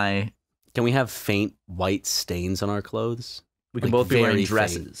you and I. Can we have faint white stains on our clothes? We can both be wearing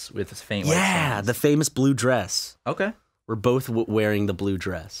dresses with faint white stains. Yeah, the famous blue dress. Okay. We're both wearing the blue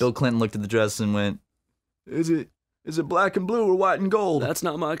dress. Bill Clinton looked at the dress and went, Is it black and blue or white and gold? That's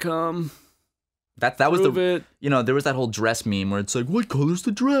not my cum. That was it. You know, there was that whole dress meme where it's like, what color's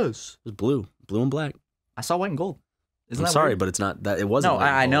the dress? It was blue and black. I saw white and gold. I'm sorry, weird? But it's not that. It wasn't. No,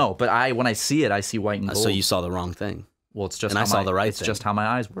 I know, but when I see it, I see white and gold. So you saw the wrong thing. Well, it's just and I saw the right It's thing. just how my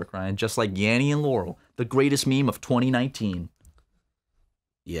eyes work, Ryan. Just like Yanny and Laurel, the greatest meme of 2019.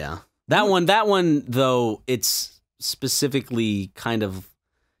 Yeah, that one though. It's specifically kind of.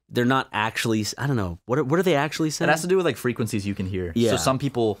 They're not actually. I don't know. What are they actually saying? It has to do with like frequencies you can hear. Yeah. So some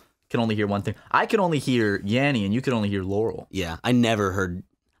people can only hear one thing. I can only hear Yanny, and you can only hear Laurel. Yeah, I never heard.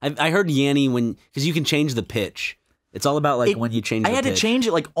 I heard Yanny because you can change the pitch. It's all about when you change the pitch. I had to change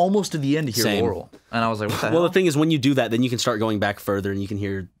it like almost to the end to hear Same. Laurel. And I was like, what the hell? Well, the thing is, when you do that, then you can start going back further and you can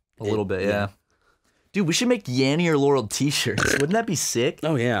hear a little bit, yeah. Dude, we should make Yanny or Laurel t-shirts. Wouldn't that be sick?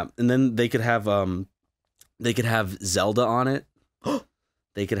 Oh, yeah. And then they could have Zelda on it.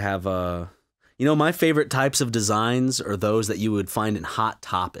 They could have, my favorite types of designs are those that you would find in Hot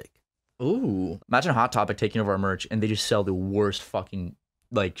Topic. Ooh. Imagine Hot Topic taking over our merch and they just sell the worst fucking,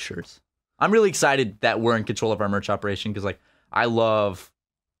 shirts. I'm really excited that we're in control of our merch operation because, I love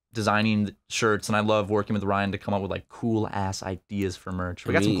designing shirts and I love working with Ryan to come up with, cool-ass ideas for merch.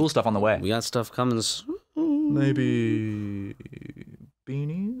 We got some cool stuff on the way. We got stuff coming. Maybe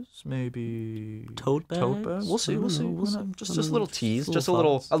beanies, maybe tote bags. We'll see. Just a little tease, just a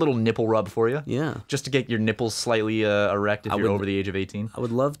thoughts. little nipple rub for you. Yeah, just to get your nipples slightly erect if you're over the age of 18. I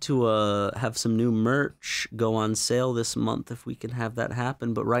would love to have some new merch go on sale this month if we can have that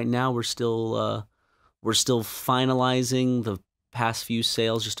happen. But right now we're still finalizing the past few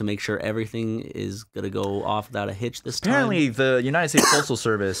sales just to make sure everything is gonna go off without a hitch this time. Apparently, the United States Postal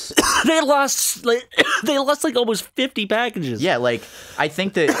Service they lost almost 50 packages. Yeah, I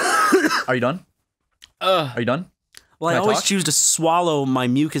think that. Are you done? Are you done? Well, I always choose to swallow my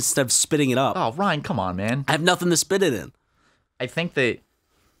mucus instead of spitting it up. Oh, Ryan, come on, man. I have nothing to spit it in. I think that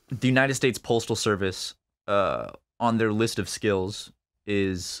the United States Postal Service, on on their list of skills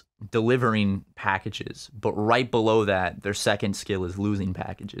is delivering packages, but right below that, their second skill is losing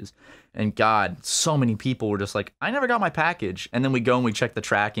packages. And God, so many people were just like, I never got my package. And then we go and we check the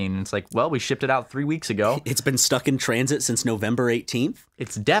tracking, and it's like, well, we shipped it out 3 weeks ago. It's been stuck in transit since November 18th.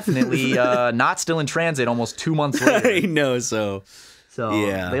 It's definitely not still in transit almost 2 months later. I know, so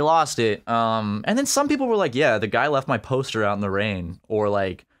yeah, they lost it. And then some people were like, yeah, the guy left my poster out in the rain. Or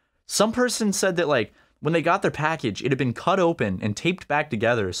like, some person said that like, when they got their package, it had been cut open and taped back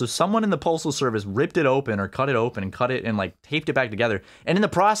together. So someone in the postal service ripped it open or cut it open and cut it and like taped it back together. And in the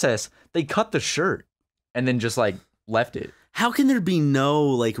process, they cut the shirt and then just like left it. How can there be no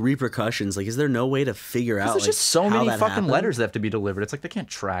like repercussions? Like, is there no way to figure out? There's just so many fucking letters that have to be delivered. It's like they can't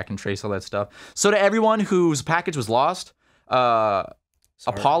track and trace all that stuff. So to everyone whose package was lost,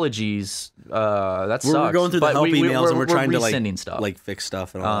 apologies. That sucks. We're going through the help emails and we're trying to like fix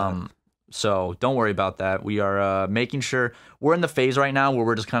stuff and all that. So don't worry about that. We are making sure we're in the phase right now where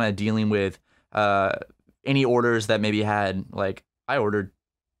we're just kind of dealing with any orders that maybe had like I ordered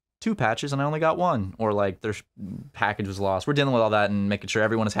 2 patches and I only got 1, or like their package was lost. We're dealing with all that and making sure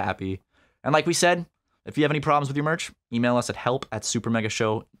everyone is happy. And like we said, if you have any problems with your merch, email us at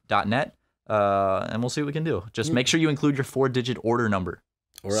help@supermegashow.net and we'll see what we can do. Just make sure you include your 4-digit order number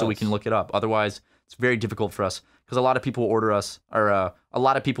so we can look it up. Otherwise, it's very difficult for us because a lot of people order us, or a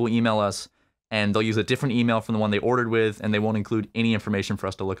lot of people email us, and they'll use a different email from the one they ordered with, and they won't include any information for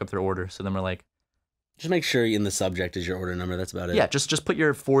us to look up their order. So then we're like, just make sure in the subject is your order number. That's about it. Yeah, just put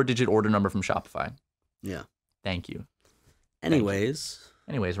your 4-digit order number from Shopify. Yeah. Thank you. Anyways,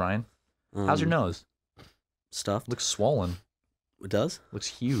 Ryan, how's your nose? Stuffed. Looks swollen. It does? Looks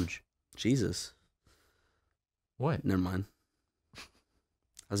huge. Jesus. What? Never mind.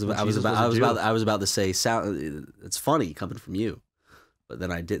 I was about to say, it's funny coming from you, but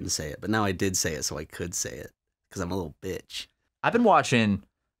then I didn't say it. But now I did say it, so I could say it because I'm a little bitch. I've been watching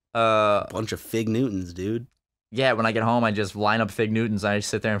a bunch of Fig Newtons, dude. Yeah, when I get home, I just line up Fig Newtons. And I just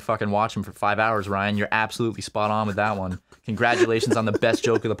sit there and fucking watch them for 5 hours. Ryan, you're absolutely spot on with that one. Congratulations on the best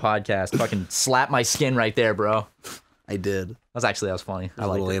joke of the podcast. Fucking slap my skin right there, bro. I did. That was funny. I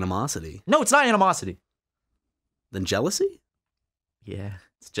liked a little animosity. No, it's not animosity. Then jealousy? Yeah.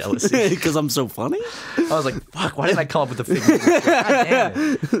 It's jealousy. Because I'm so funny? I was like, fuck, why didn't I come up with the figure? God damn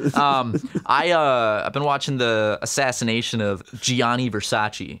it. I've been watching the assassination of Gianni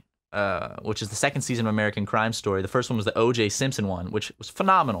Versace, which is the 2nd season of American Crime Story. The first one was the O.J. Simpson one, which was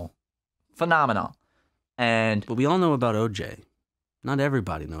phenomenal. Phenomenal. But we all know about O.J. Not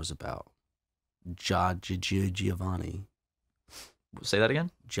everybody knows about Giovanni. Say that again?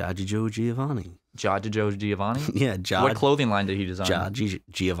 Giovanni. Giovanni? Yeah, What clothing line did he design?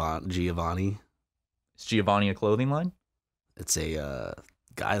 Giovanni. Is Giovanni a clothing line? It's a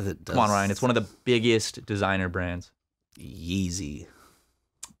guy that does... Come on, Ryan. It's one of the biggest designer brands. Yeezy.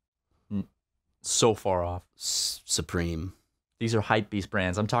 So far off. Supreme. These are hypebeast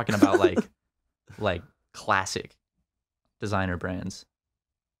brands. I'm talking about like classic designer brands.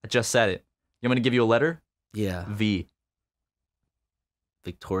 I just said it. You want me to give you a letter? Yeah. V.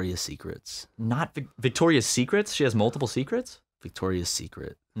 Victoria's Secrets. Not Victoria's Secrets? She has multiple secrets? Victoria's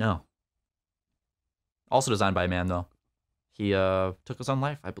Secret. No. Also designed by a man, though. He took his own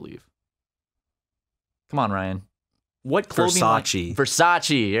life, I believe. Come on, Ryan. What clothing Versace.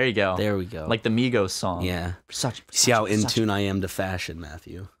 Versace. There you go. There we go. Like the Migos song. Yeah. Versace. See how in tune I am to fashion,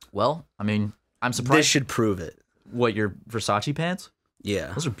 Matthew. Well, I mean, I'm surprised. This should prove it. What, your Versace pants?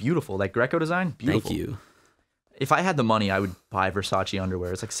 Yeah. Those are beautiful. Like Greco design? Beautiful. Thank you. If I had the money, I would buy Versace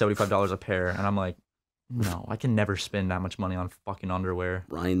underwear. It's like $75 a pair. And I'm like, no, I can never spend that much money on fucking underwear.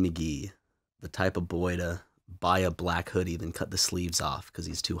 Ryan McGee, the type of boy to buy a black hoodie, then cut the sleeves off because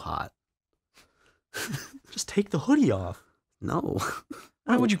he's too hot. Just take the hoodie off. No.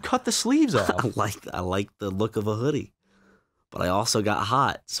 Why would you cut the sleeves off? I like the look of a hoodie. But I also got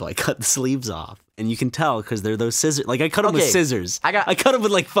hot, so I cut the sleeves off. And you can tell because they're those scissors. Like I cut them with scissors. I cut them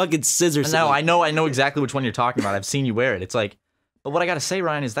with like fucking scissors. No, I know exactly which one you're talking about. I've seen you wear it. It's like, but what I gotta say,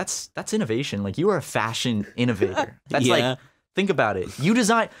 Ryan, is that's innovation. Like you are a fashion innovator. That's like, think about it. You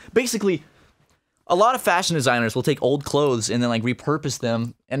design basically. A lot of fashion designers will take old clothes and then like repurpose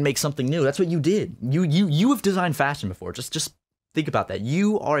them and make something new. That's what you did. You have designed fashion before. Just think about that.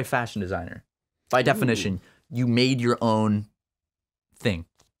 You are a fashion designer. By definition, you made your own thing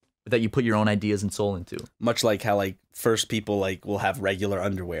that you put your own ideas and soul into. Much like how like first people like will have regular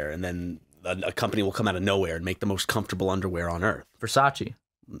underwear and then a company will come out of nowhere and make the most comfortable underwear on earth. Versace.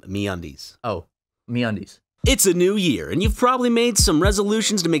 MeUndies. Oh, MeUndies. It's a new year, and you've probably made some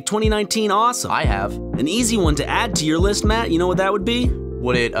resolutions to make 2019 awesome. I have. An easy one to add to your list, Matt, you know what that would be?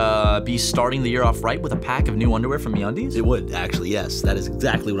 Would it be starting the year off right with a pack of new underwear from MeUndies? It would, actually, yes. That is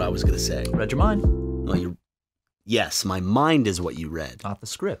exactly what I was going to say. Read your mind. Well, yes, my mind is what you read. Not the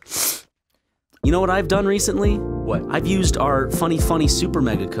script. You know what I've done recently? What? I've used our funny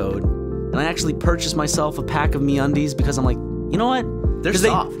SuperMega code, and I actually purchased myself a pack of MeUndies because I'm like, you know what? They're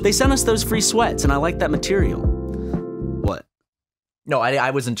soft. They sent us those free sweats, and I like that material. What? No,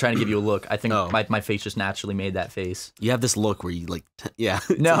 I wasn't trying to give you a look. I think Oh. my face just naturally made that face. You have this look where you like, yeah.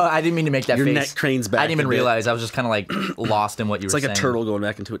 No, I didn't mean to make that Your face. neck cranes back. I didn't even a bit. realize. I was just kind of like lost in what you It's were like saying. a turtle going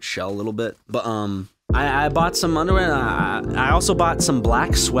back into its shell a little bit. But I bought some underwear. I also bought some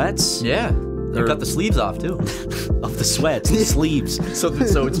black sweats. Yeah. You cut the sleeves off too. Of the sweats, the sleeves. So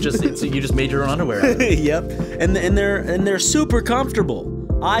you just made your own underwear out of it. Yep, and they're super comfortable.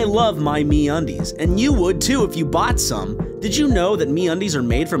 I love my MeUndies, and you would too if you bought some. Did you know that MeUndies are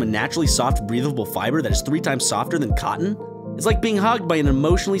made from a naturally soft, breathable fiber that is 3 times softer than cotton? It's like being hugged by an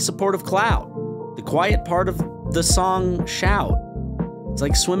emotionally supportive cloud. The quiet part of the song Shout. It's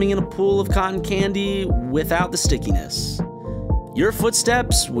like swimming in a pool of cotton candy without the stickiness. Your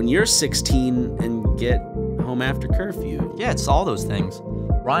footsteps when you're 16 and get home after curfew. Yeah, it's all those things.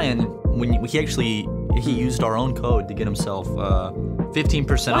 Ryan, when he used our own code to get himself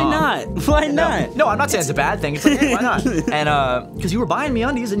 15% Why off. not? Why not? No, I'm not saying it's a bad thing. It's like, hey, why not? And because you were buying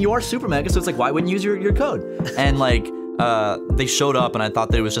MeUndies and you are SuperMega, so it's like, why wouldn't you use your code? And like, they showed up and I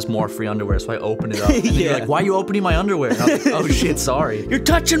thought that it was just more free underwear, so I opened it up. And you're like, why are you opening my underwear? And I was like, oh shit, sorry. You're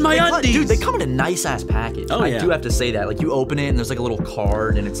touching my undies! Dude, they come in a nice ass package. Oh, I yeah. do have to say that. Like, you open it and there's like a little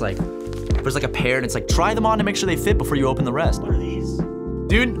card and it's like, there's like a pair and it's like, try them on to make sure they fit before you open the rest. What are these?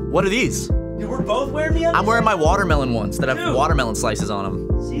 Dude, what are these? Dude, we're both wearing MeUndies? I'm wearing my watermelon ones that have Dude. watermelon slices on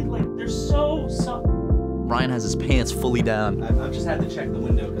them. See, like, they're so soft. Ryan has his pants fully down. I've just had to check the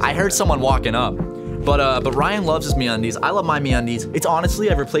window. I heard someone walking up. But Ryan loves his MeUndies. I love my MeUndies. It's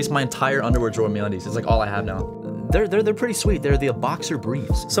honestly, I've replaced my entire underwear drawer with MeUndies. It's like all I have now. They're pretty sweet. They're the boxer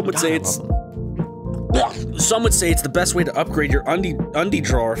briefs. Some would God, say I it's- love them. Some would say it's the best way to upgrade your undie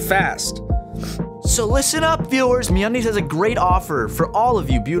drawer fast. So listen up, viewers. MeUndies has a great offer for all of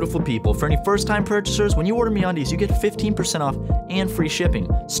you beautiful people. For any first-time purchasers, when you order MeUndies, you get 15% off and free shipping.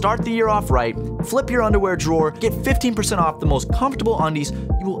 Start the year off right. Flip your underwear drawer. Get 15% off the most comfortable undies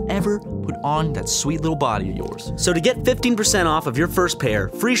you will ever put on that sweet little body of yours. So to get 15% off of your first pair,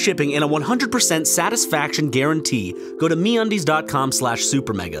 free shipping, and a 100% satisfaction guarantee, go to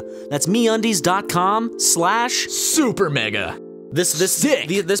MeUndies.com/SuperMega. That's MeUndies.com/SuperMega. This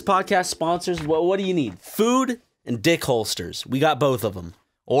podcast sponsors. What do you need? Food and dick holsters. We got both of them.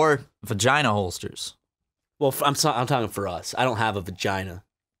 Or vagina holsters. Well, I'm talking for us. I don't have a vagina.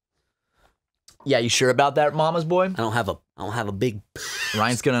 Yeah, you sure about that, mama's boy? I don't have a big.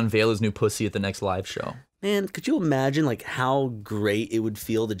 Ryan's gonna unveil his new pussy at the next live show. Man, could you imagine like how great it would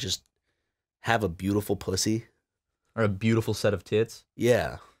feel to just have a beautiful pussy? Or a beautiful set of tits.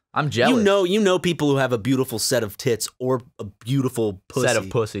 Yeah. I'm jealous. You know people who have a beautiful set of tits or a beautiful pussy. Set of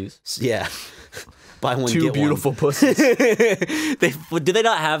pussies. Yeah. Buy one, Two get beautiful one. pussies. Do they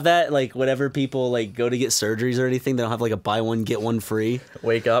not have that? Like whenever people like go to get surgeries or anything, they don't have like a buy one get one free.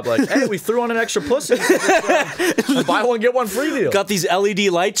 Wake up like, hey, we threw on an extra pussy. Buy one get one free deal. Got these LED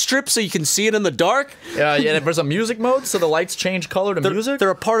light strips so you can see it in the dark. Yeah, there's a music mode, so the lights change color to music.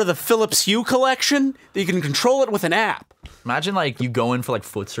 They're a part of the Philips Hue collection. You can control it with an app. Imagine like you go in for like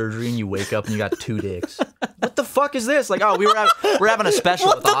foot surgery and you wake up and you got 2 dicks. What the fuck is this? Like, oh, we're having a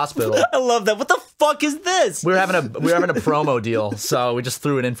special at the hospital. I love that. What the fuck is this? We're having a promo deal, so we just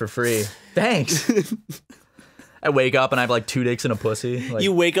threw it in for free. Thanks. I wake up and I have like 2 dicks and a pussy. Like,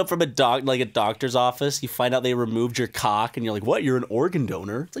 You wake up from a doctor's office, you find out they removed your cock, and you're like, what? You're an organ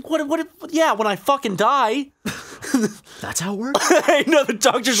donor? It's like, what yeah, when I fucking die. that's how it works. I know the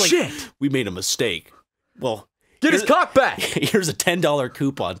doctor's like, Shit. we made a mistake. Well, Get his cock back. here's a $10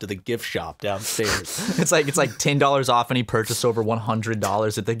 coupon to the gift shop downstairs. It's like $10 off any purchase over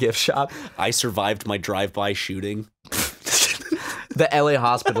 $100 at the gift shop. I survived my drive-by shooting. The LA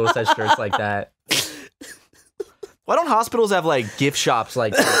hospitals has shirts like that. Why don't hospitals have like gift shops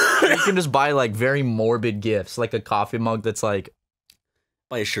like that? You can just buy like very morbid gifts, like a coffee mug that's like,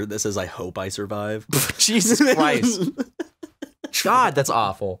 Buy a shirt that says, I hope I survive. Jesus Christ. God, that's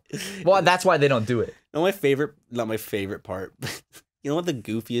awful. Well, that's why they don't do it. Not my favorite part. You know what the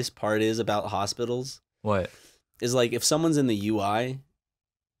goofiest part is about hospitals? What? Is like if someone's in the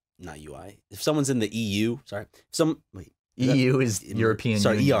if someone's in the EU, EU is European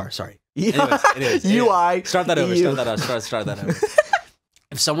Union. ER, sorry. Anyways, UI. Start that over, EU. start that over.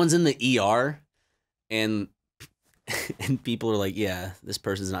 If someone's in the ER and people are like, yeah, this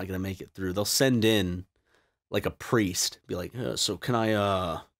person's not going to make it through, they'll send in like a priest, be like, so can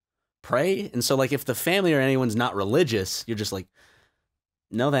I pray? And so like if the family or anyone's not religious, you're just like,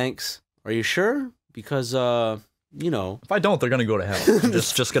 no thanks. Are you sure? Because if I don't, they're gonna go to hell. I'm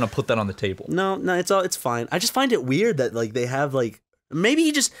just gonna put that on the table. No, it's fine. I just find it weird that like they have like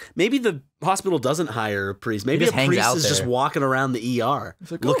maybe the hospital doesn't hire a priest. Maybe a priest is just walking around the ER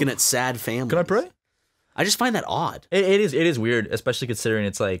like, looking at sad families. Can I pray? I just find that odd. It is weird, especially considering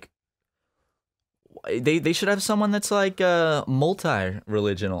it's like they should have someone that's like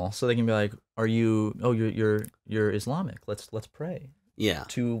multi-religional, so they can be like, "Are you? Oh, you're Islamic. Let's pray." Yeah,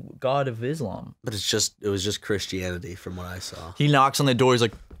 to God of Islam. But it was just Christianity from what I saw. He knocks on the door. He's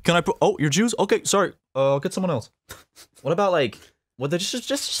like, "Can I? Oh, you're Jews? Okay, sorry. I'll get someone else." What about like? Well, they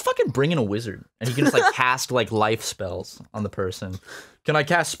just fucking bring in a wizard, and he can just like cast like life spells on the person. Can I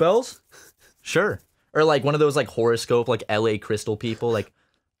cast spells? Sure. Or like one of those like horoscope like LA crystal people. Like,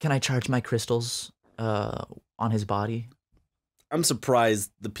 can I charge my crystals on his body? I'm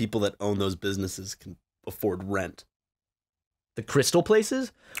surprised the people that own those businesses can afford rent. The crystal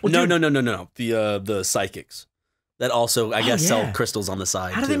places? Well, no. The psychics that also, I guess, sell crystals on the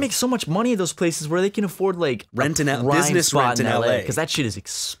side. How do they make so much money at those places where they can afford like business rent in LA? Because that shit is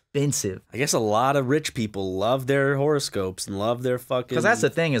expensive. I guess a lot of rich people love their horoscopes and love their fucking. Because that's the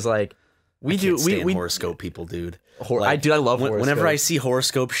thing is like we horoscope people, dude. I love horoscopes. Whenever I see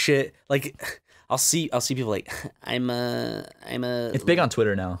horoscope shit, like I'll see people like I'm a. It's big on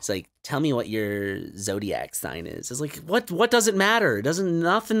Twitter now. It's like, tell me what your zodiac sign is. It's like, what does it matter? It doesn't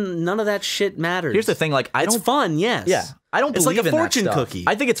none of that shit matters. Here's the thing, like it's fun, yes. Yeah. I don't believe it's like a in fortune that stuff. cookie.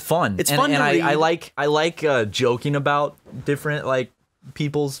 I think it's fun. It's fun to read. I like joking about different like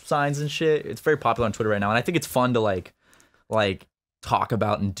people's signs and shit. It's very popular on Twitter right now, and I think it's fun to like talk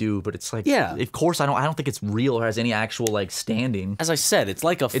about and do, but it's like, of course I don't think it's real or has any actual like standing. As I said, it's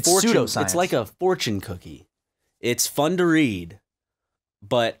like it's pseudoscience. It's like a fortune cookie. It's fun to read,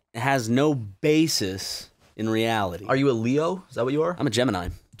 but has no basis in reality. Are you a Leo? Is that what you are? I'm a Gemini.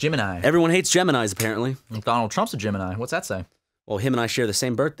 Gemini. Everyone hates Geminis, apparently. Donald Trump's a Gemini. What's that say? Well, him and I share the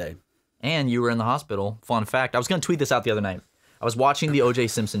same birthday. And you were in the hospital. Fun fact. I was going to tweet this out the other night. I was watching the O.J.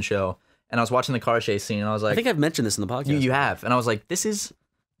 Simpson show, and I was watching the car chase scene, and I was like... I think I've mentioned this in the podcast. You have. And I was like,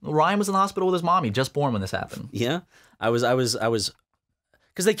 Ryan was in the hospital with his mom. He just born when this happened. Yeah? I was...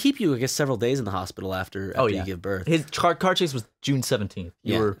 Because they keep you, I guess, several days in the hospital after you give birth. His car chase was June 17th.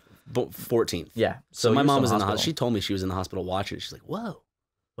 You were... 14th. Yeah. So my mom was in the hospital. She told me she was in the hospital watching it. She's like, whoa.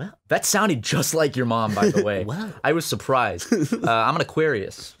 Well, that sounded just like your mom, by the way. Wow. I was surprised. I'm an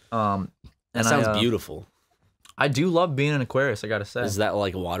Aquarius. That sounds beautiful. I do love being an Aquarius, I gotta say. Is that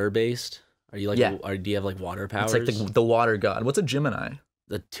like water-based? Are you like, or do you have like water powers? It's like the water god. What's a Gemini?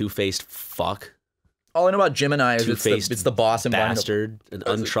 The two-faced fuck. All I know about Gemini is it's the boss and bastard, an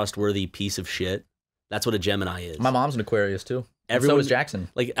untrustworthy piece of shit. That's what a Gemini is. My mom's an Aquarius too. So is Jackson.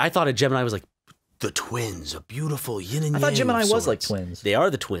 Like I thought a Gemini was like the twins, a beautiful yin and yang. I thought Gemini was like twins. They are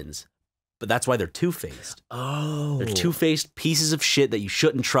the twins, but that's why they're two-faced. Oh, they're two-faced pieces of shit that you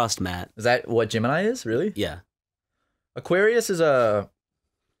shouldn't trust, Matt. Is that what Gemini is? Really? Yeah. Aquarius is I'm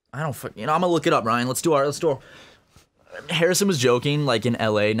gonna look it up, Ryan. Let's do Harrison was joking, like in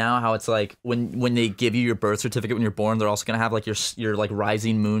LA now, how it's like when they give you your birth certificate when you're born, they're also gonna have like your like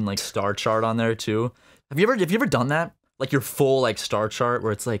rising moon like star chart on there too. Have you ever done that? Like your full like star chart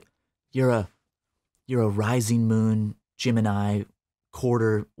where it's like you're a rising moon Gemini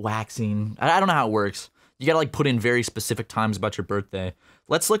quarter waxing. I don't know how it works. You gotta like put in very specific times about your birthday.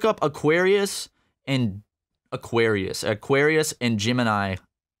 Let's look up Aquarius and Gemini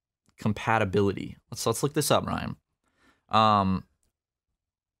compatibility. Let's look this up, Ryan.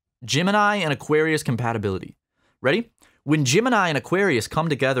 Gemini and Aquarius compatibility. Ready? When Gemini and Aquarius come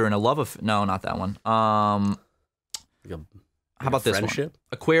together in a love no, not that one. How about this one?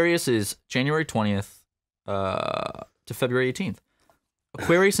 Aquarius is January 20th to February 18th.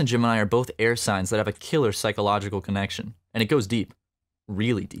 Aquarius and Gemini are both air signs that have a killer psychological connection, and it goes deep,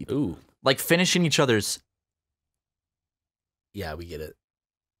 really deep. Ooh, like finishing each other's. Yeah, we get it.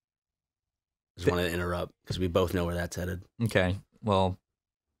 Just want to interrupt because we both know where that's headed. Okay, well,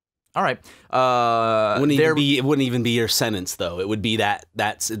 all right. It wouldn't even be your sentence though. It would be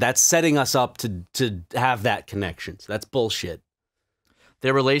that's setting us up to have that connection. So that's bullshit.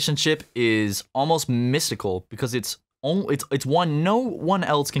 Their relationship is almost mystical because it's one no one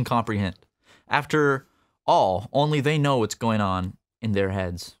else can comprehend. After all, only they know what's going on in their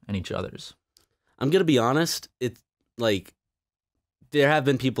heads and each other's. I'm gonna be honest. It's like. There have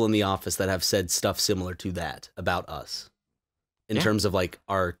been people in the office that have said stuff similar to that about us, in terms of like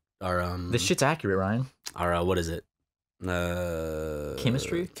our This shit's accurate, Ryan. Our what is it?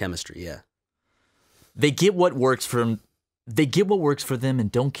 Chemistry. Chemistry, yeah. They get what works for them. They get what works for them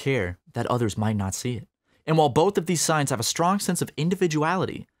and don't care that others might not see it. And while both of these signs have a strong sense of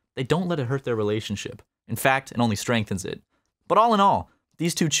individuality, they don't let it hurt their relationship. In fact, it only strengthens it. But all in all,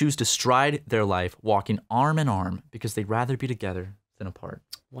 these two choose to stride their life walking arm in arm because they'd rather be together than apart.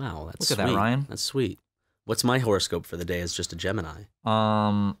 Wow, that's Look at sweet. that, Ryan. That's sweet. What's my horoscope for the day? Is just a Gemini.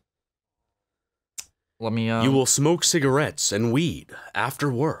 Let me. You will smoke cigarettes and weed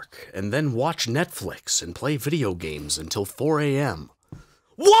after work, and then watch Netflix and play video games until 4 a.m.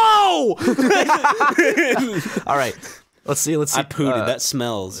 Whoa! All right. Let's see. I pooted. That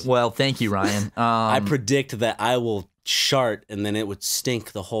smells. Well, thank you, Ryan. I predict that I will shart, and then it would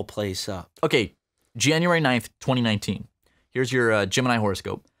stink the whole place up. Okay, January 9th, 2019. Here's your Gemini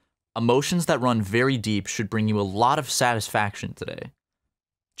horoscope. Emotions that run very deep should bring you a lot of satisfaction today.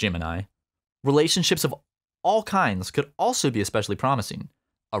 Gemini. Relationships of all kinds could also be especially promising.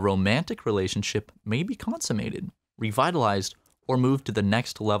 A romantic relationship may be consummated, revitalized, or moved to the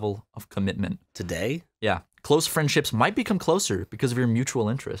next level of commitment. Today? Yeah. Close friendships might become closer because of your mutual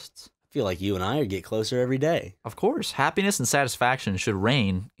interests. I feel like you and I get closer every day. Of course, happiness and satisfaction should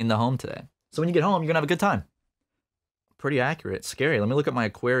reign in the home today. So when you get home, you're going to have a good time. Pretty accurate. Scary. Let me look at my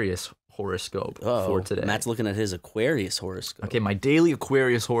Aquarius horoscope for today. Matt's looking at his Aquarius horoscope. Okay, my daily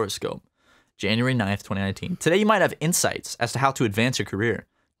Aquarius horoscope. January 9th, 2019. Today you might have insights as to how to advance your career.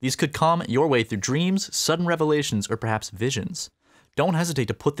 These could come your way through dreams, sudden revelations, or perhaps visions. Don't hesitate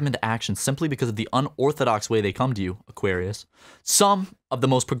to put them into action simply because of the unorthodox way they come to you, Aquarius. Some of the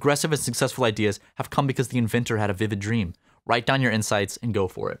most progressive and successful ideas have come because the inventor had a vivid dream. Write down your insights and go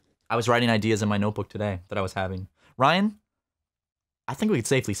for it. I was writing ideas in my notebook today that I was having. Ryan, I think we could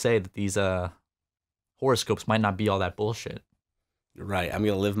safely say that these horoscopes might not be all that bullshit. You're right. I'm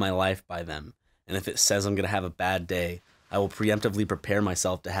going to live my life by them. And if it says I'm going to have a bad day, I will preemptively prepare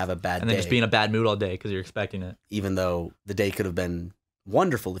myself to have a bad day. And then just be in a bad mood all day because you're expecting it. Even though the day could have been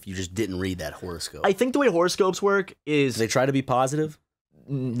wonderful if you just didn't read that horoscope. I think the way horoscopes work is... Do they try to be positive?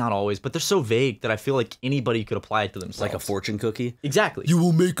 Not always, but they're so vague that I feel like anybody could apply it to themselves. Like a fortune cookie? Exactly. You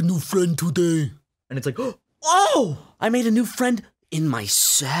will make a new friend today. And it's like, oh, I made a new friend in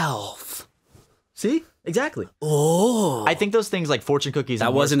myself. See? Exactly. Oh. I think those things like fortune cookies.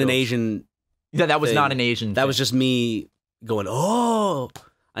 That wasn't an Asian. Yeah, that was thing. not an Asian. That was just me going, oh.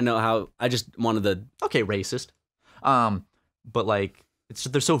 I know how. I just wanted the. Okay, racist. But like,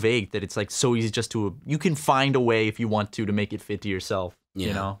 they're so vague that it's like so easy just to. You can find a way if you want to make it fit to yourself. Yeah.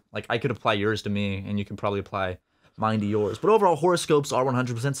 You know, like I could apply yours to me, and you can probably apply mine to yours. But overall, horoscopes are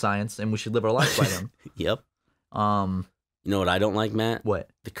 100% science, and we should live our life by them. Yep. You know what I don't like, Matt? What?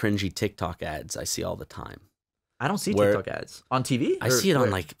 The cringy TikTok ads I see all the time. I don't see TikTok ads. On TV? I see it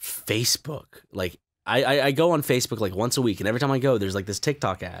on, like, Facebook. Like, I go on Facebook, like, once a week, and every time I go, there's, like, this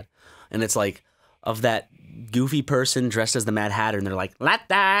TikTok ad. And it's, like, of that goofy person dressed as the Mad Hatter, and they're like,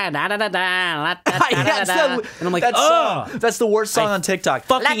 la-da-da-da-da-da, la-da-da-da-da. And I'm like, that's the worst song on TikTok.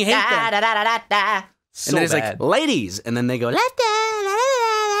 Fucking hate that. So and then it's bad. like, ladies. And then they go,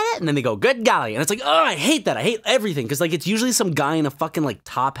 and then they go, good golly. And it's like, oh, I hate that. I hate everything. Because, like, it's usually some guy in a fucking, like,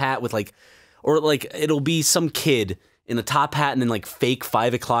 top hat with, like, or, like, it'll be some kid in a top hat and then, like, fake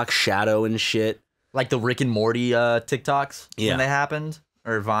 5 o'clock shadow and shit. Like the Rick and Morty TikToks when they happened?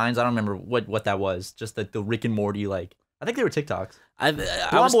 Or Vines? I don't remember what that was. Just the Rick and Morty, like, I think they were TikToks.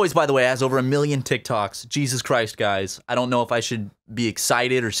 Blonde Boys, by the way, has over 1 million TikToks. Jesus Christ, guys. I don't know if I should be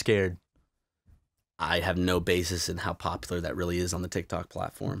excited or scared. I have no basis in how popular that really is on the TikTok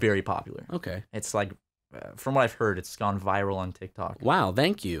platform. Very popular. Okay. It's like, from what I've heard, it's gone viral on TikTok. Wow,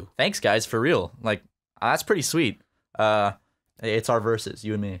 thank you. Thanks, guys, for real. Like, that's pretty sweet. It's our verses,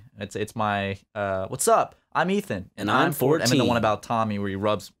 you and me. It's my, what's up? I'm Ethan. And I'm 14. I mean the one about Tommy where he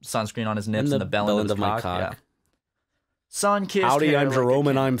rubs sunscreen on his nips and the bell end of my cock. Yeah. Sun-kissed Howdy, I'm like Jerome,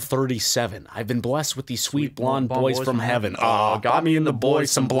 and I'm 37. I've been blessed with these sweet blonde boys from heaven. Got me and the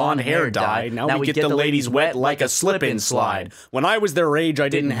boys some blonde hair dye. Now we get the ladies wet like a slip-in slide. When I was their age, I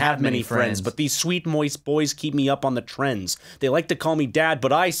didn't have many friends, but these sweet, moist boys keep me up on the trends. They like to call me dad,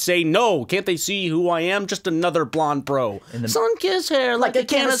 but I say no. Can't they see who I am? Just another blonde bro. Sun-kissed hair like a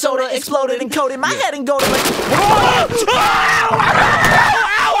can of soda exploded and coated my head and goated like...